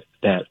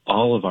 That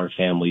all of our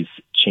families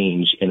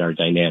change in our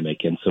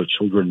dynamic. And so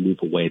children move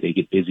away, they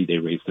get busy, they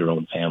raise their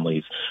own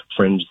families.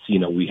 Friends,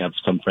 we have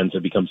some friends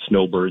that become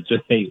snowbirds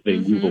and they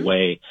move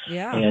away.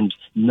 Yeah. And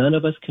none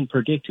of us can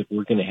predict if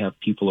we're going to have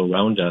people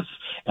around us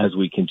as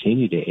we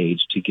continue to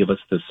age to give us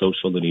the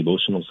social and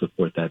emotional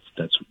support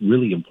that's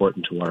really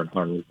important to our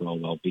overall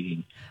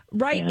well-being.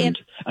 Right. And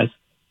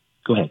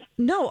go ahead.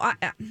 No,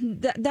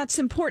 that's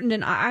important.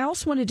 And I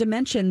also wanted to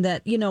mention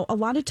that, a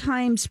lot of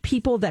times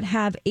people that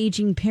have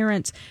aging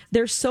parents,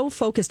 they're so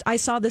focused. I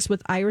saw this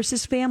with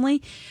Iris's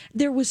family.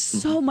 There was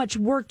so much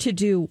work to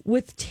do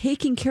with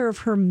taking care of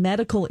her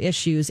medical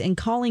issues and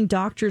calling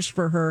doctors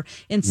for her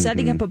and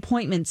setting up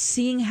appointments,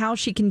 seeing how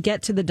she can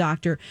get to the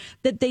doctor,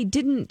 that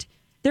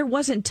there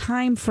wasn't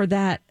time for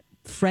that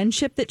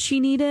friendship that she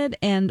needed,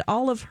 and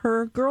all of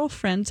her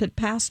girlfriends had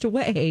passed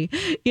away,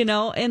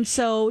 and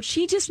so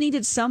she just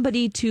needed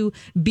somebody to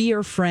be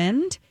her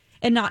friend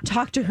and not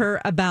talk to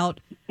her about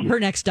her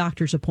next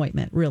doctor's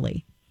appointment,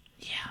 really.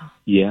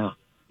 Yeah.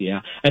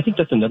 I think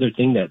that's another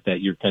thing that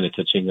you're kind of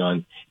touching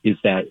on is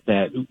that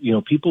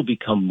people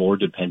become more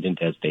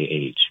dependent as they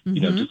age.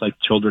 Just like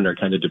children are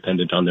kind of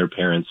dependent on their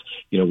parents,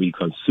 we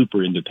become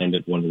super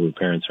independent when we're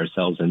parents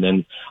ourselves, and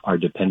then our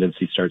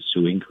dependency starts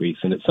to increase.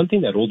 And it's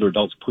something that older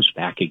adults push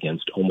back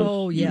against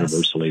almost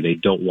universally. They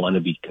don't want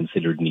to be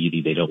considered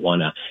needy. They don't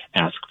want to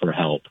ask for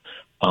help.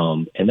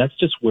 And that's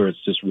just where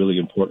it's just really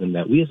important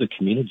that we as a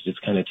community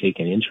just kind of take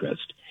an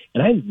interest.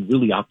 And I'm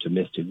really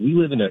optimistic. We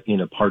live in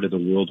a part of the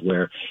world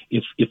where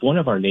if one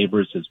of our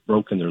neighbors has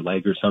broken their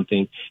leg or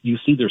something, you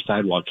see their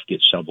sidewalks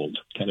get shoveled.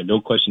 Kind of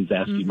no questions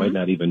asked. You might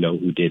not even know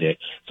who did it.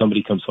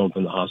 Somebody comes home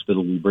from the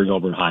hospital, we bring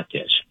over a hot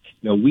dish.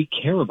 we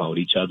care about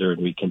each other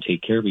and we can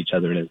take care of each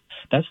other. And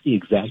that's the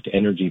exact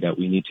energy that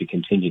we need to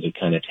continue to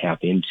kind of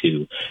tap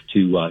into,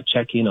 to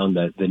check in on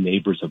the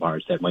neighbors of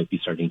ours that might be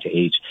starting to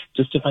age,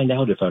 just to find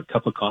out if a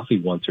cup of coffee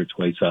once or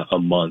twice a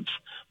month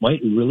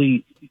might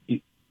really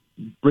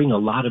bring a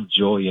lot of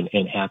joy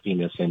and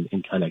happiness and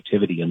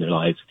connectivity in their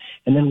lives.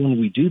 And then when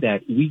we do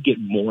that, we get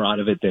more out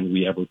of it than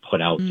we ever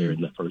put out there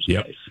in the first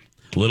place.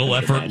 Little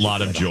effort,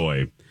 lot of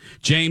joy.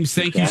 James,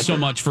 thank you so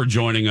much for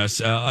joining us.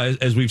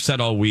 As we've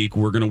said all week,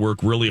 we're going to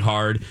work really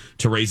hard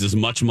to raise as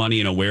much money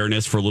and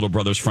awareness for Little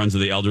Brothers Friends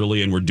of the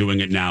Elderly, and we're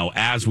doing it now.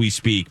 As we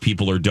speak,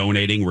 people are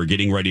donating. We're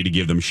getting ready to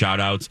give them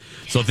shout-outs.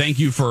 So thank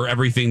you for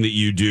everything that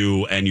you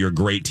do and your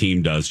great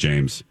team does,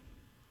 James.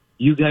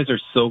 You guys are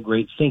so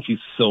great. Thank you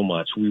so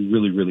much. We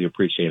really, really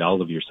appreciate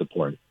all of your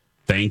support.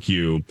 Thank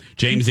you.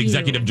 James,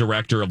 Executive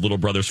Director of Little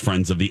Brothers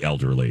Friends of the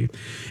Elderly.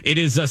 It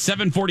is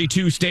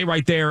 7:42. Stay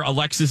right there.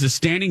 Alexis is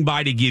standing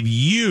by to give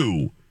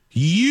you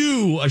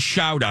a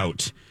shout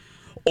out.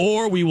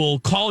 Or we will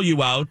call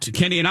you out.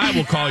 Kenny and I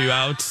will call you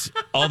out,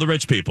 all the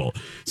rich people.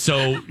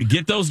 So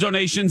get those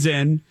donations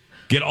in.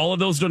 Get all of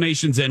those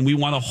donations in. We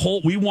want a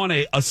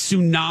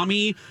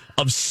tsunami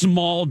of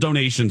small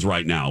donations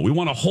right now. We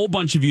want a whole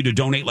bunch of you to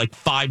donate like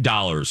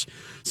 $5.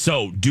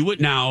 So do it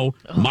now.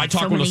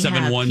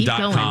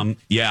 MyTalk1071.com.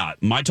 Yeah,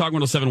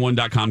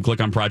 MyTalk1071.com.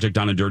 Click on Project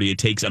Down and Dirty. It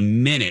takes a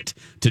minute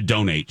to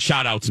donate.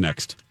 Shout outs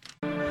next.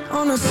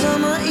 On a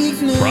summer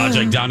evening.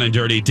 Project Down and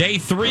Dirty. Day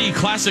 3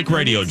 classic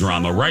radio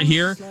drama right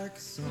here.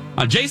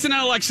 Jason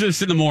and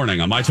Alexis in the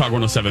morning on MyTalk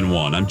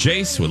 1071. I'm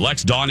Jace with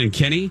Lex, Dawn, and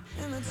Kenny.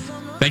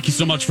 Thank you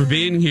so much for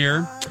being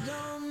here.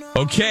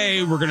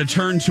 Okay, we're going to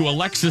turn to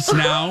Alexis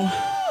now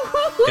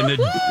in the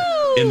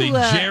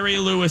Jerry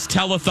Lewis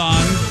Telethon.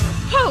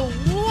 Oh,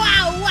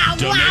 wow,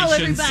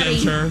 Donation everybody.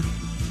 Center.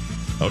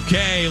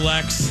 Okay,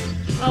 Lex,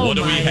 what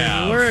do we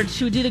have? Word.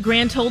 Should we do the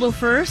grand total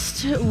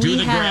first? Do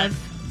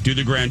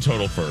the grand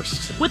total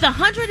first. With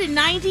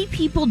 190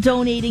 people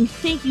donating,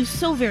 thank you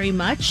so very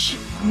much.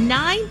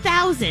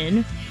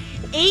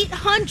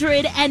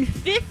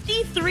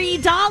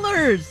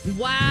 $9,853.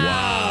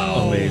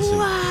 Wow.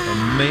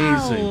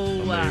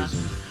 Amazing.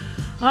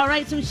 All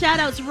right, some shout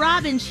outs.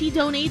 Robin, she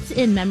donates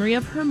in memory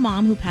of her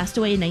mom who passed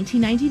away in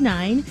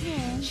 1999.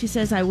 Yeah. She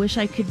says, I wish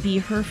I could be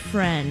her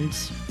friend.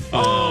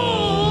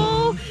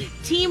 Oh.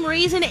 Team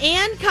Raisin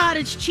and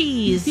Cottage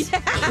Cheese.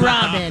 Yeah.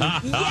 Robin.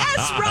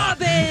 Yes,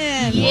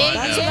 Robin. Yeah.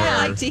 That's what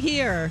I like to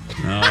hear.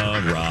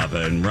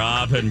 Oh,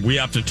 Robin. We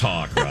have to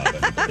talk, Robin.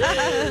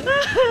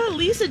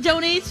 Lisa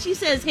donates. She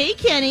says, hey,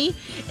 Kenny,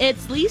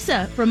 it's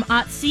Lisa from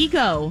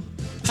Otsego.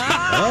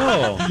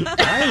 Oh,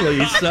 hi,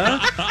 Lisa.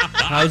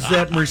 How's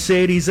that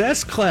Mercedes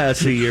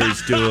S-Class of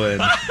yours doing?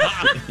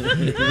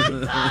 She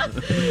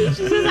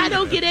says, I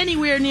don't get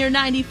anywhere near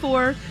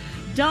 94.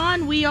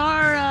 Dawn, we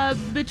are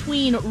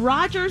between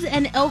Rogers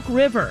and Elk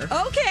River.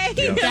 Okay.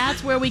 Yeah.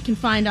 That's where we can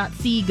find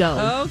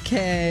Otsego.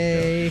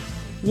 Okay.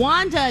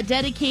 Wanda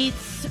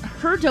dedicates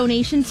her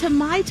donation to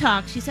My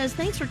Talk. She says,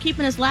 thanks for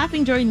keeping us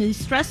laughing during these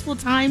stressful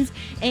times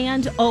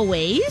and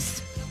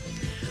always.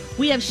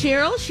 We have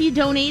Cheryl. She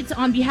donates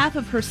on behalf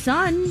of her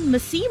son,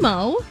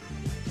 Massimo.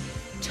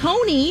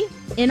 Tony,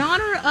 in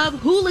honor of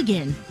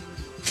Hooligan.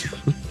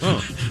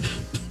 Oh.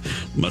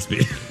 Must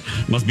be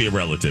a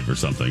relative or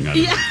something. I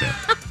don't know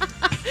that.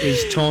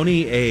 Is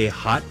Tony a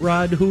hot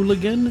rod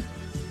hooligan?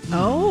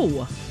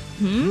 Oh.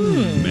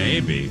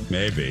 Maybe.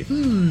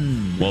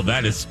 Well,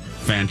 that is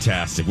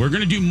fantastic. We're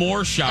going to do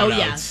more shout-outs. Oh,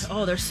 yes.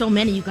 Oh, there's so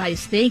many, you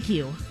guys. Thank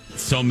you.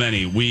 So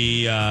many.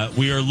 We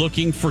are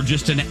looking for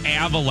just an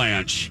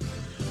avalanche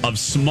of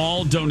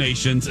small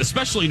donations,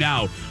 especially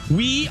now.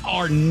 We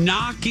are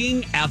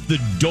knocking at the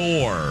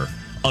door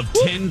of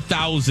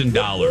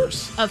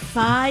 $10,000. Of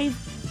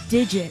 5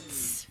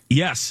 digits.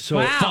 Yes.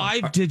 So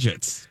 5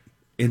 digits.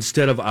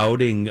 Instead of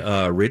outing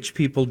rich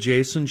people,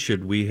 Jason,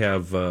 should we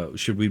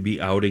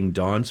be outing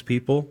Dawn's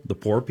people, the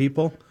poor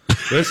people?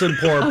 Listen,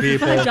 poor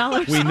people,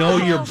 $5. we know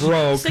you're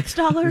broke.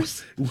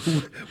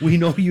 $6. We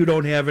know you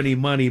don't have any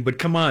money, but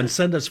come on,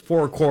 send us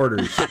 4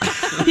 quarters.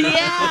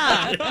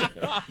 Yeah.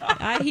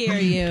 I hear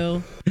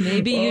you.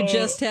 Maybe you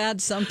just had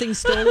something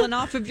stolen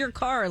off of your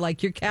car,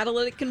 like your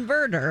catalytic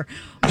converter.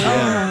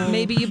 Or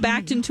maybe you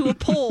backed into a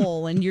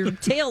pole and your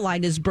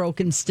taillight is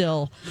broken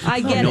still.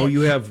 I get it.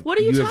 You have, what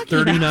are you have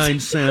 39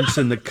 cents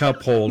in the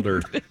cup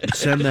holder.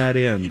 Send that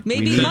in.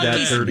 Maybe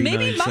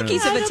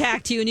monkeys have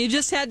attacked you and you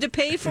just had to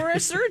pay for a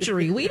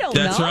surgery. We don't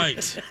know. That's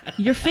right.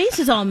 Your face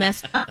is all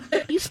messed up.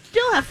 You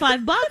still have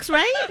 $5,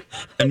 right?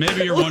 And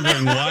maybe you're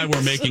wondering why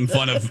we're making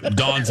fun of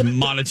Dawn's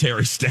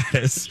monetary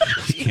status. I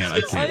can't.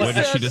 What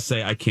did she just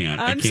say? I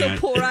can't. I'm so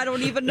poor, I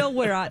don't even know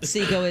where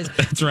Otsego is.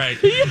 That's right.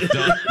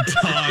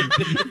 Dawn,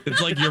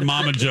 it's like your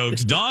mama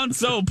jokes. Dawn's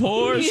so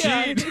poor.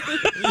 Yeah.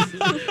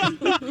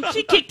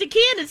 She kicked a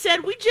can and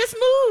said, we just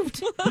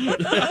moved.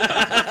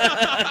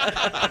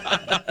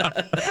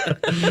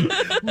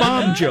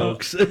 Mom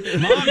jokes.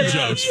 Mom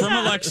jokes from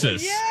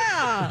Alexis.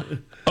 Yeah.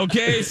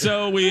 Okay,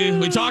 so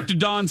we talked to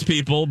Dawn's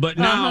people, but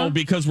now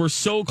because we're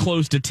so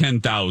close to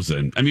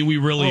 10,000, I mean, we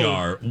really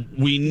are.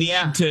 We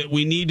need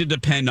to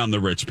depend on the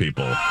rich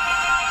people.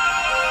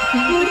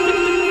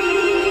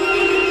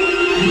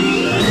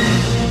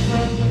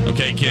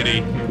 Okay,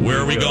 Kitty, where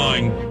are we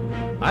going?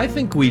 I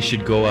think we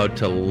should go out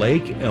to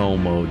Lake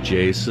Elmo,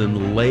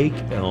 Jason. Lake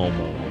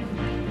Elmo.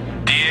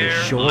 Dear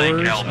the shores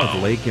Lake Elmo.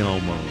 of Lake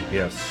Elmo,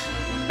 yes.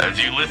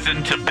 As you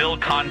listen to Bill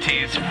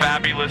Conti's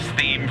fabulous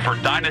theme for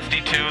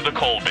Dynasty 2, The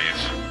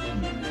Colbys,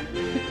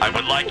 I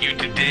would like you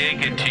to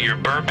dig into your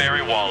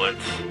Burberry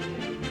wallets,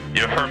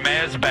 your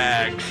Hermes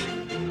bags,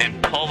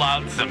 and pull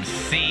out some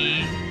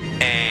C-A-S-H.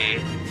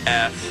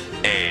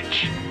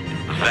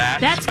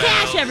 That's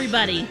cash,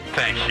 everybody.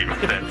 Thank you.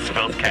 That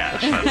spells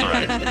cash. That's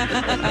right.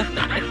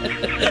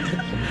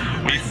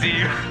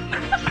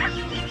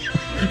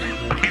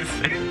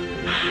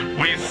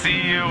 We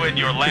see you in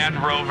your Land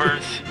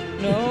Rovers.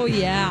 Oh,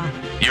 yeah.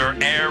 Your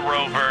Air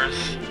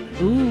Rovers.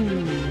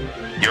 Ooh.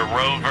 Your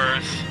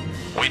Rovers.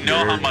 We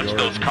know how much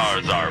those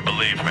cars are,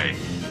 believe me.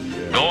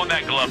 Go in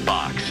that glove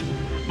box.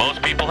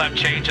 Most people have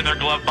change in their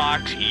glove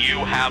box.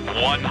 You have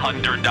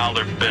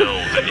 $100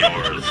 bills in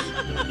yours.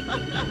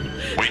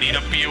 We need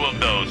a few of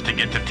those to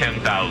get to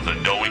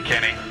 10,000, don't we,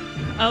 Kenny?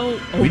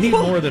 We need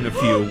more than a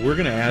few. We're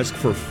going to ask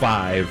for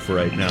 5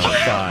 right now.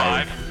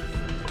 5.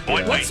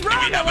 Wait, What's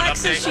wrong,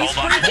 Alexa? She's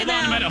freaking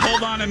out.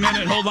 Hold on a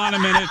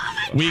minute.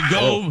 We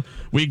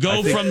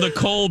go from the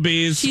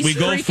Colbys. She's we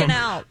go freaking from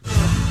out.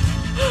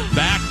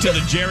 back to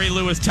the Jerry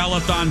Lewis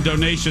Telethon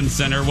Donation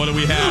Center. What do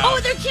we have? Oh,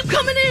 they keep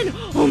coming in.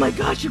 Oh my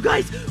gosh, you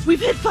guys, we've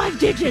hit 5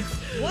 digits.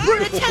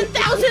 We're at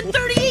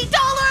 $10,038.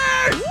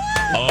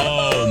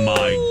 Oh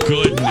my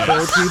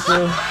goodness. Poor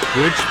people,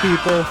 rich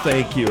people,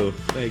 thank you.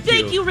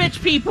 Thank you,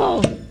 rich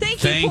people.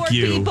 Thank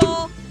you, poor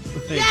people.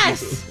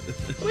 Yes.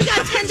 We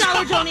got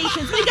 $10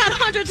 donations. We got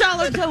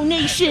 $100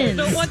 donations.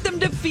 I don't want them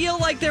to feel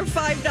like their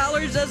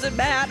 $5 doesn't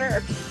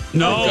matter.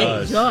 No.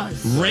 It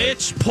does.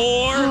 Rich,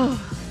 poor.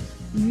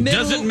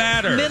 Doesn't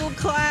matter. Middle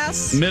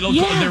class.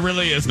 There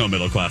really is no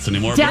middle class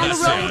anymore. Down but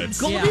the that's road,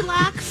 sad.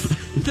 Goldilocks.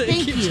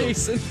 Thank you,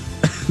 Jason.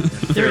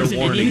 Fair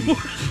warning.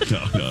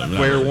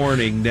 Fair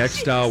warning.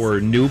 Next hour,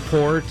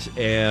 Newport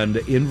and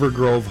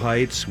Invergrove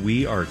Heights.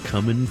 We are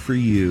coming for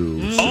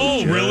you.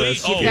 Oh, really?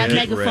 Get that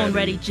megaphone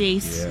ready,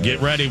 Jace. Yeah. Get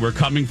ready. We're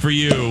coming for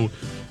you.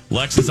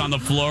 Lex is on the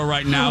floor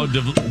right now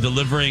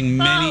delivering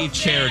many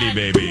charity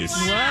babies.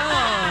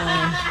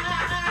 Wow.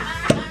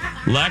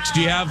 Lex,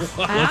 do you have...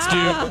 Let's do...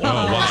 Oh,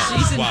 wow.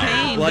 She's in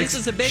pain. Like, this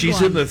is a big she's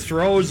one. in the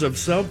throes of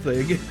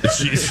something.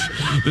 This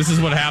is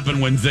what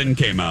happened when Zen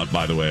came out,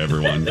 by the way,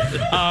 everyone.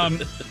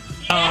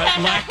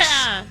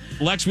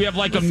 Lex, we have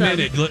like a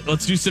minute.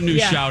 Let's do some new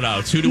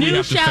shout-outs. Who do we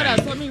have to thank? New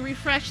shout-outs. Let me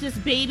refresh this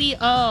baby.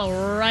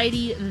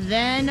 Alrighty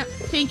then.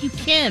 Thank you,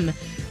 Kim,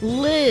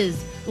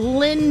 Liz,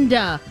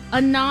 Linda,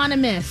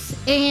 Anonymous,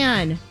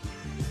 Anne.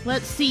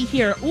 Let's see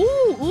here.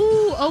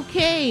 Ooh,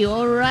 okay.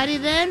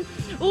 Alrighty then.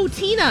 Ooh,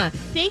 Tina,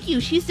 thank you.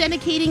 She's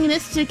dedicating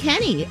this to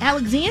Kenny,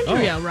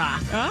 Alexandria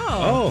Rock.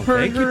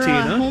 Thank you,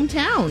 Tina.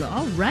 Hometown.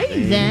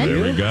 Alrighty then.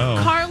 There we go.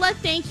 Carla,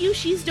 thank you.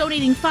 She's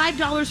donating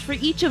 $5 for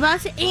each of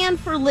us and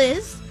for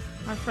Liz,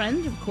 our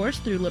friend, of course,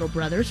 through Little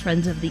Brothers,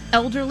 Friends of the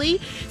Elderly.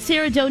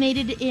 Sarah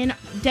donated in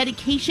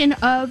dedication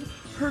of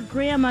her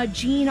grandma,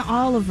 Jean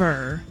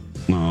Oliver.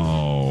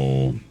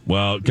 Oh,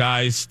 well,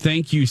 guys,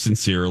 thank you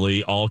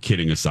sincerely. All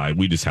kidding aside,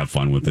 we just have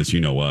fun with this.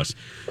 You know us.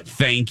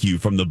 Thank you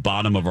from the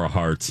bottom of our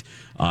hearts.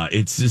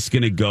 It's just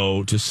going to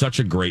go to such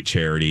a great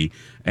charity.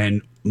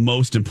 And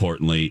most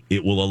importantly,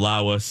 it will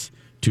allow us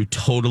to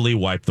totally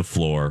wipe the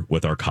floor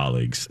with our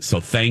colleagues. So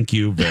thank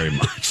you very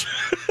much.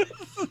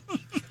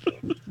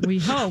 We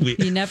hope.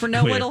 You never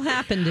know what'll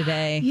happen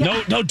today.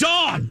 Yeah. No,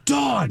 Dawn.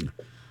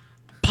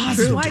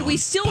 Positive. Why we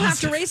still have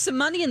to raise some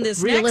money in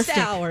this next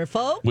hour,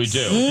 folks. We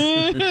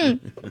do.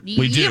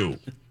 We do.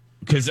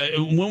 Because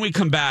when we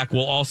come back,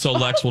 we'll also,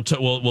 Lex,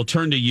 we'll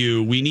turn to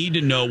you. We need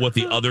to know what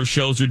the other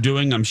shows are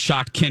doing. I'm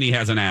shocked Kenny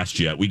hasn't asked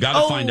yet. We got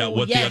to find out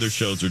what the other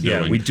shows are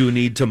doing. Yeah, we do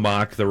need to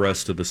mock the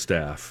rest of the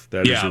staff.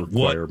 That is a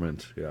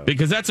requirement.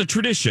 Because that's a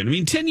tradition. I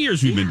mean, 10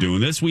 years we've been doing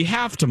this. We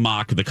have to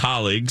mock the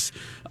colleagues.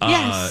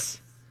 Yes.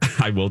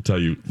 I will tell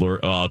you,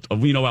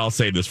 I'll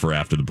say this for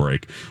after the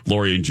break.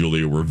 Lori and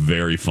Julia were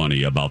very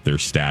funny about their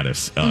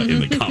status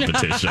in the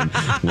competition.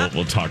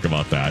 We'll talk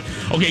about that.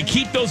 Okay,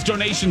 keep those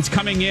donations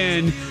coming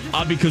in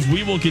because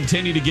we will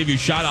continue to give you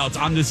shout-outs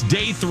on this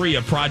day 3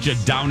 of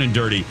Project Down and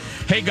Dirty.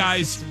 Hey,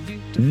 guys,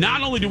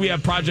 not only do we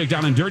have Project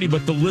Down and Dirty,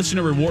 but the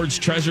Listener Rewards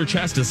Treasure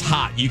Chest is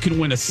hot. You can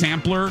win a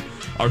sampler,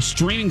 our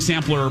streaming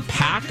sampler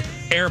pack,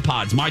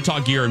 AirPods, My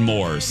Talk Gear, and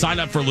more. Sign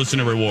up for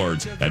Listener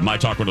Rewards at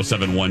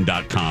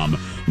mytalk1071.com.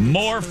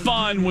 More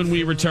fun when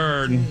we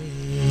return.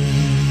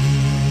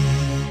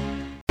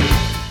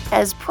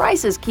 As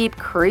prices keep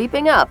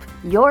creeping up,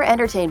 your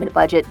entertainment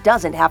budget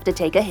doesn't have to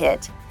take a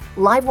hit.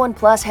 Live One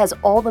Plus has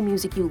all the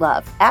music you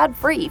love,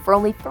 ad-free for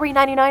only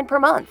 $3.99 per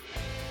month.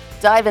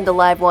 Dive into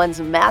Live One's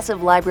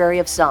massive library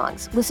of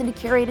songs, listen to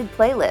curated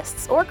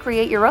playlists, or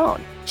create your own.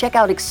 Check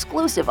out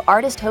exclusive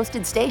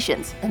artist-hosted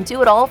stations and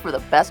do it all for the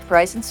best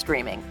price in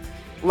streaming.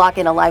 Lock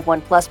in a Live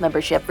One Plus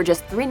membership for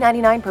just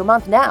 $3.99 per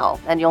month now,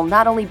 and you'll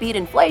not only beat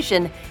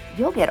inflation,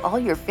 you'll get all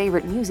your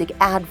favorite music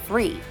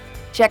ad-free.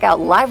 Check out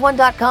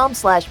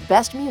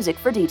liveone.com/bestmusic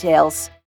for details.